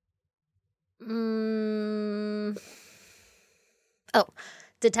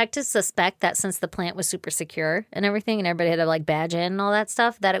suspect that since the plant was super secure and everything, and everybody had to like badge in and all that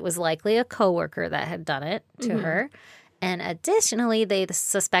stuff, that it was likely a coworker that had done it to her. And additionally, they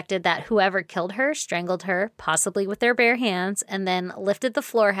suspected that whoever killed her strangled her, possibly with their bare hands, and then lifted the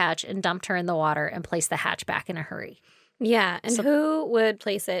floor hatch and dumped her in the water and placed the hatch back in a hurry. Yeah, and who would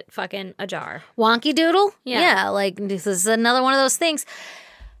place it fucking ajar? Wonky Doodle? Yeah, like this is another one of those things.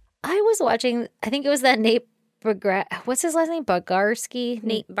 I was watching, I think it was that Nate what's his last name? Bargatze?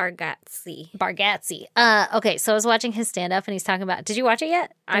 Nate Bargatze. Okay, so I was watching his stand-up and he's talking about, did you watch it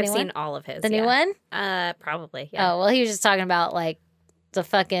yet? I've seen all of his. The new one? Probably, yeah. Oh, well, he was just talking about, like, the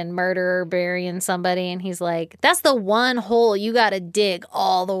fucking murderer burying somebody, and he's like, that's the one hole you gotta dig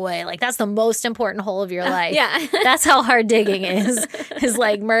all the way. Like, that's the most important hole of your life. Yeah. That's how hard digging is. Is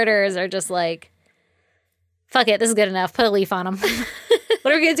like, murderers are just like, fuck it, this is good enough. Put a leaf on them.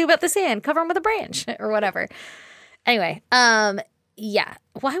 What are we going to do about the sand? Cover them with a branch or whatever. Anyway, yeah.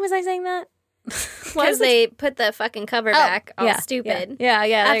 Why was I saying that? Because they put the fucking cover back all stupid. Yeah.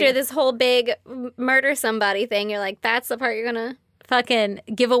 After this whole big murder somebody thing, you're like, that's the part you're going to... fucking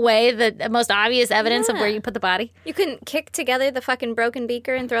give away the most obvious evidence of where you put the body. You couldn't kick together the fucking broken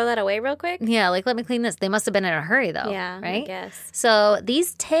beaker and throw that away real quick? Yeah, like, let me clean this. They must have been in a hurry, though. Yeah, right? I guess. So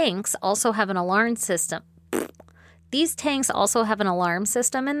these tanks also have an alarm system. These tanks also have an alarm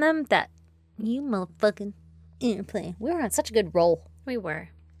system in them that you motherfucking airplane. We were on such a good roll. We were.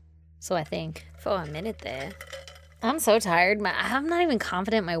 So I think. For a minute there. I'm so tired. I'm not even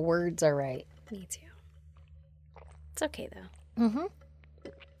confident my words are right. Me too. It's okay, though. Mm-hmm.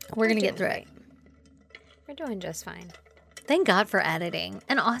 We're going to get through it. We're doing just fine. Thank God for editing.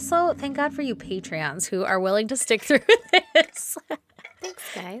 And also, thank God for you Patreons who are willing to stick through this. Thanks,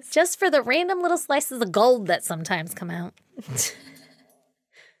 guys. Just for the random little slices of gold that sometimes come out.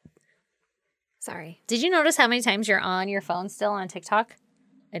 Sorry. Did you notice how many times you're on your phone still on TikTok?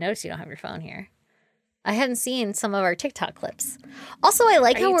 I noticed you don't have your phone here. I hadn't seen some of our TikTok clips. Also, I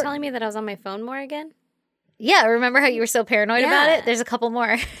like how you're telling me that I was on my phone more again? Yeah, remember how you were so paranoid about it? There's a couple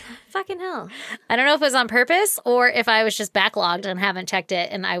more. Fucking hell. I don't know if it was on purpose or if I was just backlogged and haven't checked it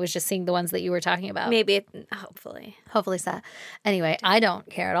and I was just seeing the ones that you were talking about. Maybe, hopefully. Hopefully so. Anyway, I don't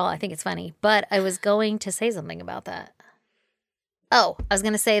care at all. I think it's funny. But I was going to say something about that. Oh, I was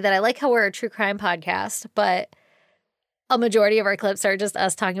going to say that I like how we're a true crime podcast, but a majority of our clips are just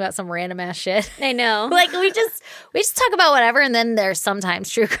us talking about some random ass shit. I know. Like we just talk about whatever, and then there's sometimes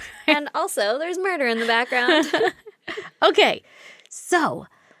true crime. And also there's murder in the background. Okay. So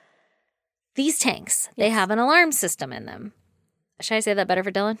these tanks, they have an alarm system in them. Should I say that better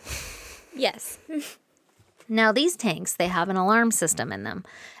for Dylan? Yes. Now these tanks, they have an alarm system in them.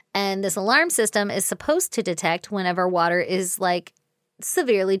 And this alarm system is supposed to detect whenever water is like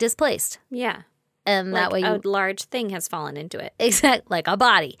severely displaced. Yeah. And like that way a large thing has fallen into it. Exactly, like a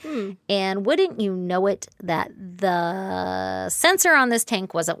body. And wouldn't you know it that the sensor on this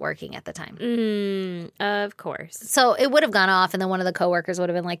tank wasn't working at the time? Of course. So it would have gone off and then one of the coworkers would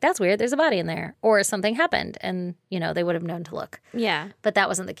have been like, that's weird, there's a body in there. Or something happened and, they would have known to look. Yeah. But that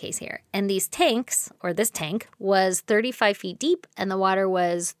wasn't the case here. And these tanks, or this tank, was 35 feet deep and the water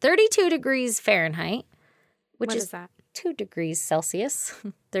was 32 degrees Fahrenheit. What is that? 2 degrees Celsius,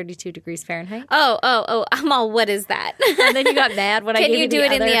 32 degrees Fahrenheit. Oh, I'm all, what is that? And then you got mad when I gave you the other.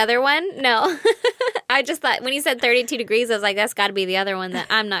 Can you do it in the other one? No. I just thought when you said 32 degrees, I was like, that's got to be the other one that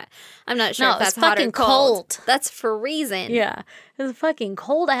I'm not sure if that's hot or cold. That's freezing. Yeah. It was fucking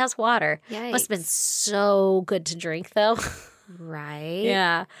cold ass water. Yikes. Must have been so good to drink though. Right.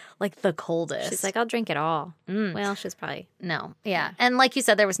 Yeah. Like the coldest. She's like, I'll drink it all. Well, she's probably. No. Yeah. And like you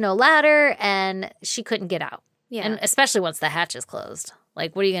said, there was no ladder and she couldn't get out. Yeah. And especially once the hatch is closed.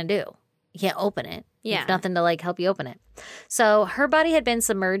 Like, what are you going to do? You can't open it. Yeah. You have nothing to, like, help you open it. So her body had been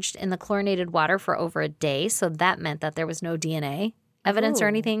submerged in the chlorinated water for over a day. So that meant that there was no DNA evidence or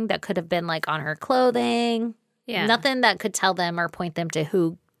anything that could have been, like, on her clothing. Yeah. Nothing that could tell them or point them to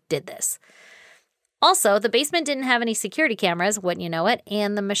who did this. Also, the basement didn't have any security cameras, wouldn't you know it,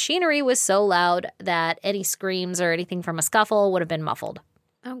 and the machinery was so loud that any screams or anything from a scuffle would have been muffled.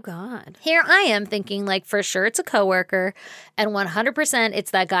 Oh, God. Here I am thinking, like, for sure it's a coworker, and 100%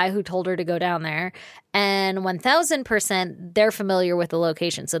 it's that guy who told her to go down there, and 1,000% they're familiar with the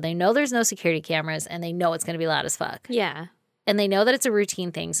location, so they know there's no security cameras, and they know it's going to be loud as fuck. Yeah. And they know that it's a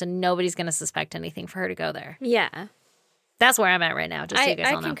routine thing, so nobody's going to suspect anything for her to go there. Yeah. That's where I'm at right now, just so you guys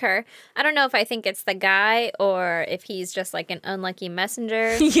all know. I concur. I don't know if I think it's the guy or if he's just like an unlucky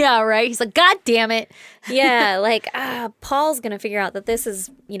messenger. Yeah, right? He's like, God damn it. Yeah, like, Paul's going to figure out that this is,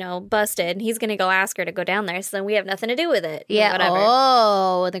 busted, and he's going to go ask her to go down there, so then we have nothing to do with it. Yeah, whatever.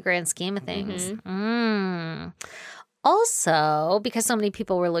 Oh, in the grand scheme of things. Also, because so many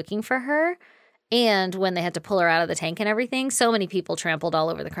people were looking for her, and when they had to pull her out of the tank and everything, so many people trampled all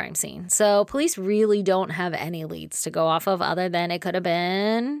over the crime scene. So police really don't have any leads to go off of other than it could have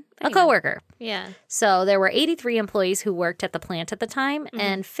been a coworker. Yeah. So there were 83 employees who worked at the plant at the time,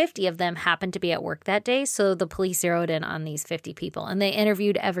 and 50 of them happened to be at work that day. So the police zeroed in on these 50 people, and they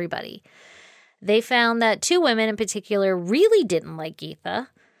interviewed everybody. They found that 2 women in particular really didn't like Geetha.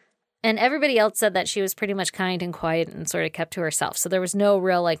 And everybody else said that she was pretty much kind and quiet and sort of kept to herself. So there was no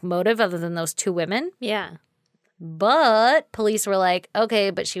real, motive other than those 2 women. Yeah. But police were like, okay,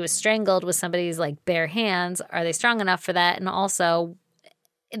 but she was strangled with somebody's, bare hands. Are they strong enough for that? And also,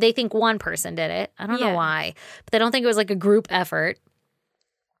 they think one person did it. I don't know why. But they don't think it was, a group effort.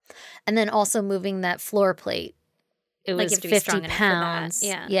 And then also moving that floor plate. It was 50 pounds.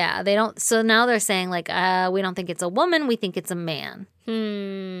 Yeah. Yeah. They don't. So now they're saying, we don't think it's a woman. We think it's a man.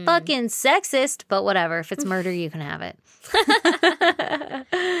 Fucking sexist, but whatever. If it's murder, you can have it.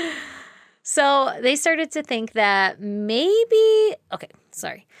 So they started to think that maybe. Okay,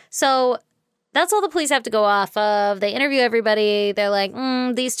 sorry. So that's all the police have to go off of. They interview everybody. They're like,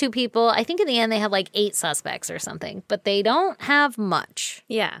 these 2 people. I think in the end they have 8 suspects or something, but they don't have much.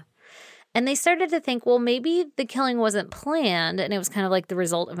 Yeah. And they started to think, well, maybe the killing wasn't planned and it was kind of the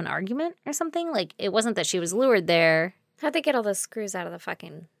result of an argument or something. It wasn't that she was lured there. How'd they get all those screws out of the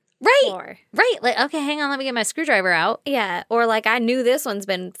fucking floor? Right. Okay, hang on. Let me get my screwdriver out. Yeah. Or I knew this one's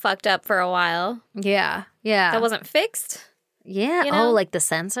been fucked up for a while. Yeah. That wasn't fixed. Yeah. Oh, the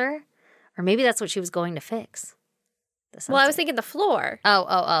sensor? Or maybe that's what she was going to fix. Well, I was thinking the floor.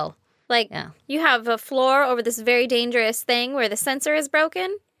 Oh. You have a floor over this very dangerous thing where the sensor is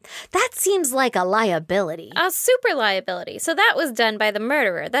broken. That seems like a liability. A super liability. So that was done by the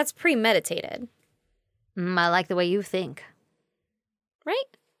murderer. That's premeditated. I like the way you think. Right?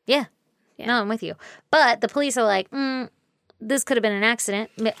 Yeah. No, I'm with you. But the police are like, this could have been an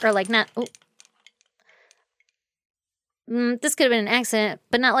accident. Or not. This could have been an accident,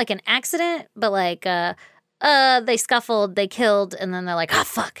 but not an accident, but they scuffled, they killed, and then they're like, oh,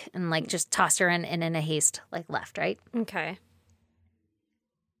 fuck. And just tossed her in a haste, left, right? Okay.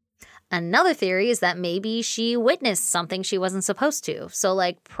 Another theory is that maybe she witnessed something she wasn't supposed to. So,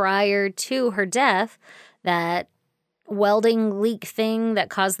 prior to her death, that welding leak thing that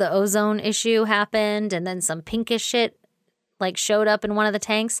caused the ozone issue happened, and then some pinkish shit, showed up in one of the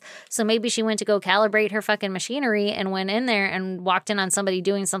tanks. So maybe she went to go calibrate her fucking machinery and went in there and walked in on somebody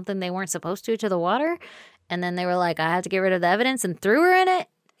doing something they weren't supposed to the water. And then they were like, I have to get rid of the evidence, and threw her in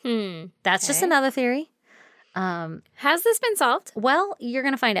it. That's just another theory. Has this been solved? Well, you're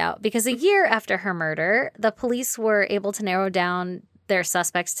going to find out, because a year after her murder, the police were able to narrow down their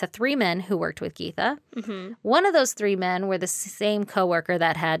suspects to 3 men who worked with Geetha. One of those 3 men were the same coworker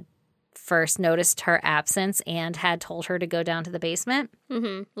that had first noticed her absence and had told her to go down to the basement.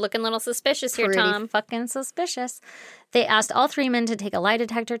 Looking a little suspicious here, Pretty Tom. Fucking suspicious. They asked all 3 men to take a lie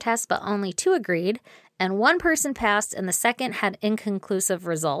detector test, but only 2 agreed. And 1 person passed, and the second had inconclusive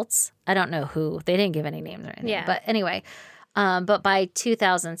results. I don't know who. They didn't give any names or anything. Yeah. But anyway, but by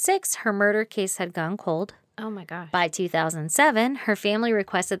 2006, her murder case had gone cold. Oh, my gosh. By 2007, her family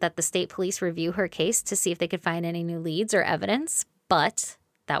requested that the state police review her case to see if they could find any new leads or evidence, but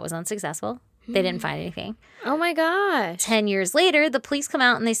that was unsuccessful. They didn't find anything. Oh, my gosh. 10 years later, the police come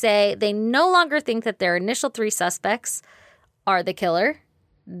out and they say they no longer think that their initial 3 suspects are the killer.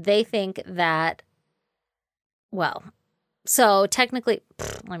 They think that, well, so technically,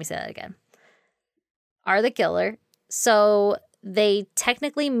 let me say that again. Are the killer. So they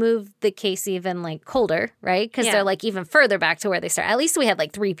technically moved the case even like colder, right? Because they're like even further back to where they start. At least we had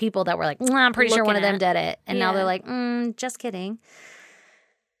like 3 people that were like, I'm pretty sure one of them did it. And now they're like, just kidding.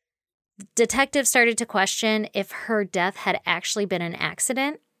 Detectives started to question if her death had actually been an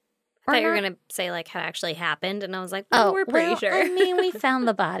accident. I thought you were going to say, like, had actually happened. And I was like, we're pretty sure. I mean, we found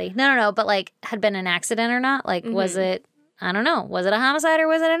the body. No. But, like, had been an accident or not? Like, was it, I don't know. Was it a homicide or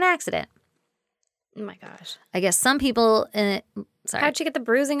was it an accident? Oh, my gosh. I guess some people, sorry. How'd she get the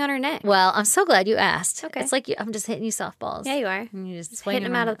bruising on her neck? Well, I'm so glad you asked. Okay. It's like I'm just hitting you softballs. Yeah, you are. And you just hitting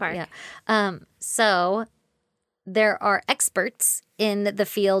them out of the park. Yeah. So there are experts in the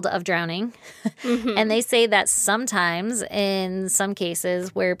field of drowning, and they say that sometimes in some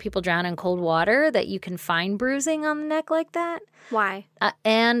cases where people drown in cold water that you can find bruising on the neck like that. Why?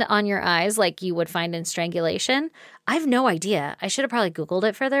 And on your eyes like you would find in strangulation. I have no idea. I should have probably Googled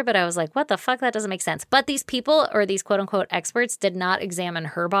it further, but I was like, what the fuck? That doesn't make sense. But these people, or these quote-unquote experts, did not examine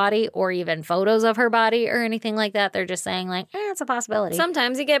her body or even photos of her body or anything like that. They're just saying like, it's a possibility.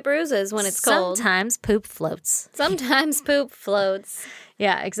 Sometimes you get bruises when it's cold. Sometimes poop floats. Sometimes poop floats.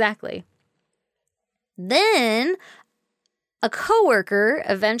 Yeah, exactly. Then a coworker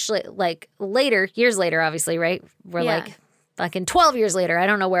eventually, like later, years later, obviously, right? We're like fucking 12 years later. I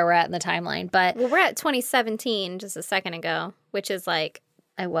don't know where we're at in the timeline, but. Well, we're at 2017 just a second ago, which is like.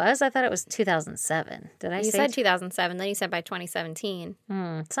 I thought it was 2007. Did I say? You said 2007, then you said by 2017.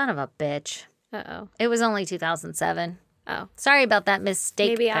 Son of a bitch. Uh-oh. It was only 2007. Oh. Sorry about that mistake.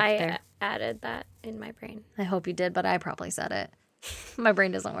 Maybe I added that in my brain. I hope you did, but I probably said it. My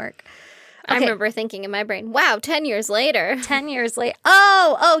brain doesn't work. Okay. I remember thinking in my brain, wow, 10 years later. 10 years later.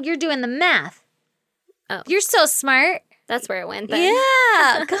 Oh, you're doing the math. Oh. You're so smart. That's where it went then.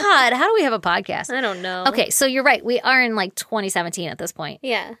 Yeah. God, how do we have a podcast? I don't know. Okay, so you're right. We are in like 2017 at this point.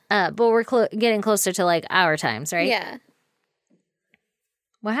 Yeah. But we're getting closer to like our times, right? Yeah.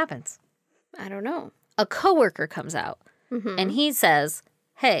 What happens? I don't know. A coworker comes out and he says,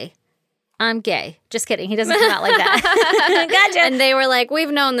 hey, I'm gay. Just kidding. He doesn't come out like that. Gotcha. And they were like,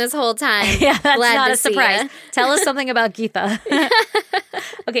 we've known this whole time. Yeah, that's Glad not to a surprise. Tell us something about Geetha.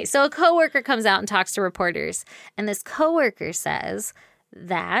 Okay, so a coworker comes out and talks to reporters. And this coworker says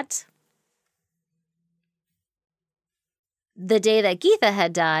that the day that Geetha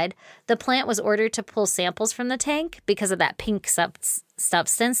had died, the plant was ordered to pull samples from the tank because of that pink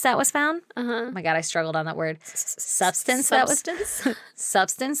substance that was found. Oh my God, I struggled on that word. Substance that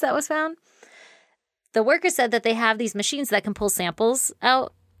was found. The worker said that they have these machines that can pull samples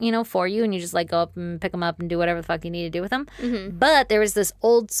out, for you, and you just like go up and pick them up and do whatever the fuck you need to do with them. But there was this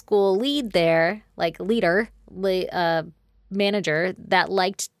old school manager that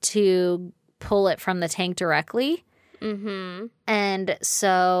liked to pull it from the tank directly. And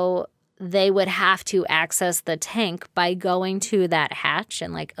so they would have to access the tank by going to that hatch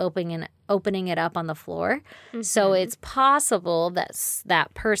and like opening it up on the floor. So it's possible that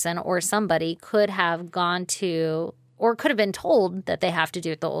that person or somebody could have gone to, or could have been told that they have to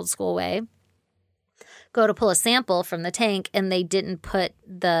do it the old school way, go to pull a sample from the tank, and they didn't put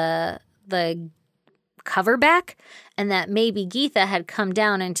the cover back, and that maybe Geetha had come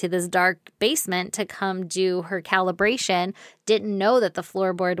down into this dark basement to come do her calibration, didn't know that the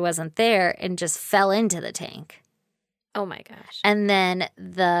floorboard wasn't there, and just fell into the tank. Oh my gosh. And then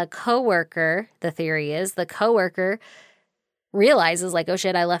the theory is the coworker realizes like, oh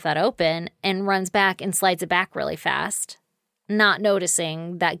shit, I left that open, and runs back and slides it back really fast, not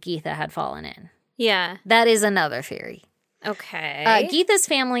noticing that Geetha had fallen in. Yeah. That is another theory. Okay. Geetha's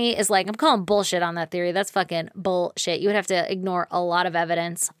family is like, I'm calling bullshit on that theory. That's fucking bullshit. You would have to ignore a lot of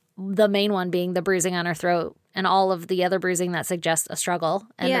evidence. The main one being the bruising on her throat and all of the other bruising that suggests a struggle,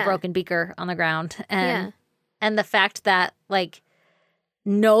 and the broken beaker on the ground. And the fact that like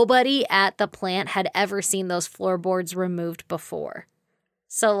nobody at the plant had ever seen those floorboards removed before.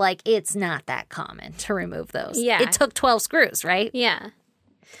 So like it's not that common to remove those. Yeah. It took 12 screws, right? Yeah.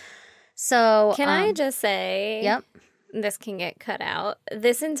 So can I just say... Yep. This can get cut out.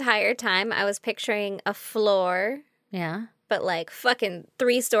 This entire time, I was picturing a floor. Yeah. But like fucking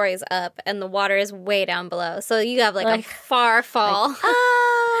 3 stories up, and the water is way down below. So you have like a far fall. Like,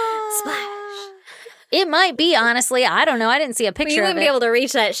 Splash. It might be, honestly. I don't know. I didn't see a picture you of it. wouldn't be able to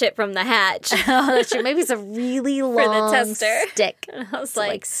reach that shit from the hatch. Oh, that's true. Maybe it's a really long stick I was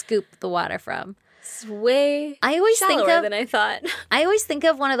to scoop the water from. It's way shallower than I thought. I always think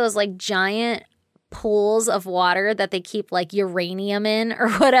of one of those giant pools of water that they keep uranium in or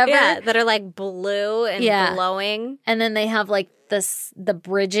whatever. Yeah, that are blue and glowing. And then they have the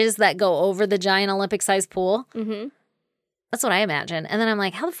bridges that go over the giant Olympic-sized pool. Mm-hmm. That's what I imagine. And then I'm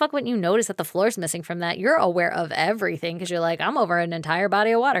like, how the fuck wouldn't you notice that the floor's missing from that? You're aware of everything because you're like, I'm over an entire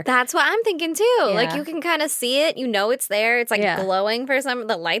body of water. That's what I'm thinking too. Yeah. You can kind of see it. You know it's there. It's glowing for some.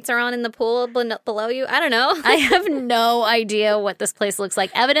 The lights are on in the pool below you. I don't know. I have no idea what this place looks like.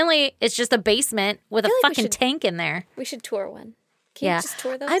 Evidently, it's just a basement with a fucking tank in there. We should tour one. Can you just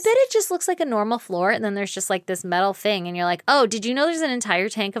tour those? I bet it just looks like a normal floor, and then there's just this metal thing, and you're like, oh, did you know there's an entire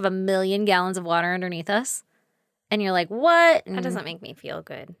tank of 1 million gallons of water underneath us? And you're like, what? That doesn't make me feel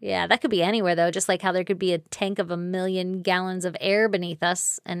good. Yeah, that could be anywhere, though. Just like how there could be a tank of 1 million gallons of air beneath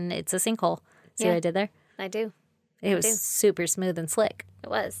us, and it's a sinkhole. See what I did there? I do. It was super smooth and slick. It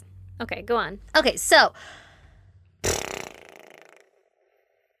was. Okay, go on. Okay, so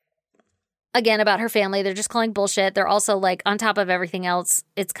again, about her family, they're just calling bullshit. They're also on top of everything else,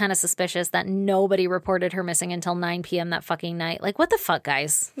 it's kind of suspicious that nobody reported her missing until 9 p.m. that fucking night. What the fuck,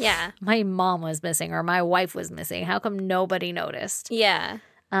 guys? Yeah. My mom was missing or my wife was missing. How come nobody noticed? Yeah.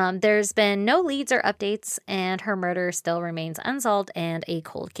 There's been no leads or updates, and her murder still remains unsolved and a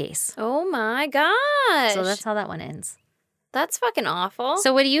cold case. Oh my gosh. So that's how that one ends. That's fucking awful.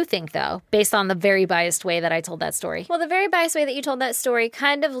 So what do you think, though, based on the very biased way that I told that story? Well, the very biased way that you told that story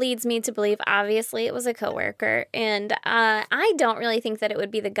kind of leads me to believe, obviously, it was a coworker. And I don't really think that it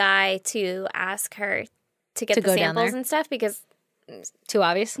would be the guy to ask her to get the samples and stuff because... Too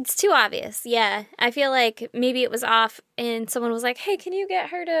obvious? It's too obvious, yeah. I feel like maybe it was off and someone was like, hey, can you get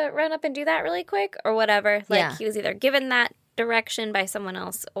her to run up and do that really quick? Or whatever. He was either given that direction by someone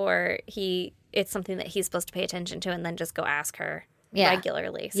else or it's something that he's supposed to pay attention to and then just go ask her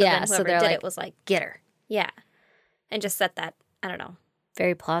regularly. So then whoever did it was like, get her. Yeah. And just set that, I don't know.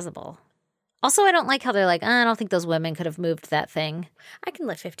 Very plausible. Also, I don't like how they're like, I don't think those women could have moved that thing. I can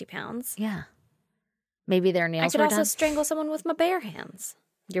lift 50 pounds. Yeah. Maybe their nails were done. I could also strangle someone with my bare hands.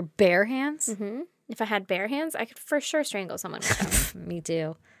 Your bare hands? Mm-hmm. If I had bare hands, I could for sure strangle someone with them. Me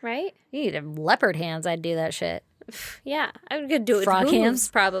too. Right? You need leopard hands, I'd do that shit. Yeah, I could do it Frog with hooves, hands?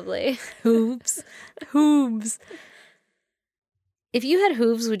 probably. Hooves. Hooves. If you had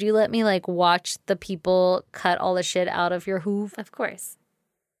hooves, would you let me watch the people cut all the shit out of your hoof? Of course.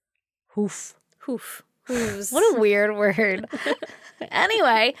 Hoof. Hoof. Hooves. What a weird word.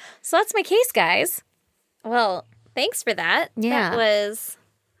 Anyway, so that's my case, guys. Well, thanks for that. Yeah. That was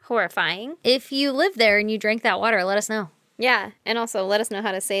horrifying. If you live there and you drank that water, let us know. Yeah, and also let us know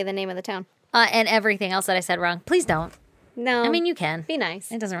how to say the name of the town. And everything else that I said wrong. Please don't. No. I mean, you can. Be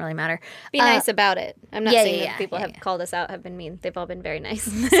nice. It doesn't really matter. Be nice about it. I'm not saying that people have called us out have been mean. They've all been very nice.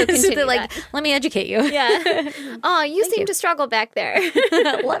 So continue they're like, let me educate you. Yeah. Oh, you seem to struggle back there.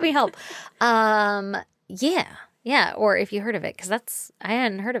 Let me help. Yeah. Yeah. Or if you heard of it, because I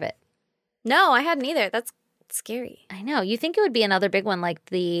hadn't heard of it. No, I hadn't either. That's scary. I know. You think it would be another big one like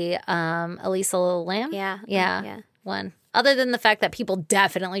the Elisa Lam? Yeah. One. Other than the fact that people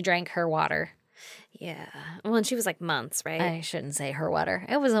definitely drank her water. Yeah. Well, and she was months, right? I shouldn't say her water.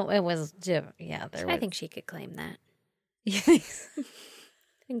 It was I think she could claim that. You think so?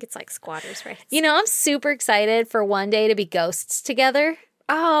 I think it's squatters' rights. I'm super excited for one day to be ghosts together.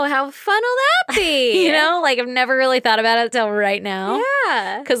 Oh, how fun will that be? I've never really thought about it till right now.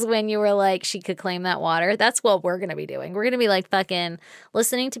 Yeah. Because when you were like, she could claim that water, that's what we're going to be doing. We're going to be fucking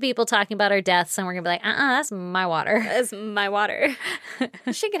listening to people talking about our deaths, and we're going to be like, that's my water. That's my water.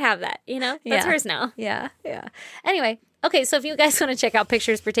 She could have that, That's hers now. Yeah. Anyway. Okay, so if you guys want to check out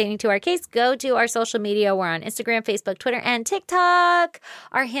pictures pertaining to our case, go to our social media. We're on Instagram, Facebook, Twitter, and TikTok.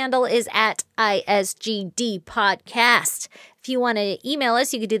 Our handle is at ISGD Podcast. If you want to email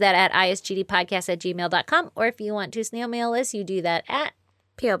us, you could do that at isgdpodcast@gmail.com. Or if you want to snail mail us, you do that at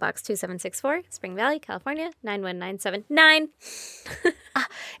P.O. Box 2764, Spring Valley, California, 91979.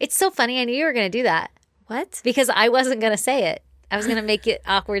 It's so funny. I knew you were going to do that. What? Because I wasn't going to say it. I was going to make it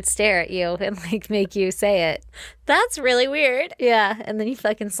awkward stare at you and make you say it. That's really weird. Yeah. And then you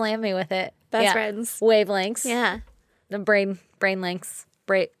fucking slam me with it. Best friends. Wavelengths. Yeah. The brain lengths.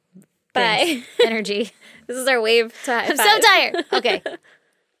 Bye. Energy. This is our wave to high I'm five. so tired. Okay.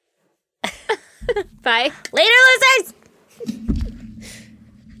 Bye. Later, losers.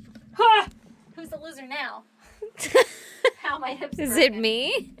 Who's the loser now? How my hips Is it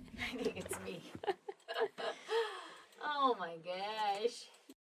me? I think it's me. Oh my gosh.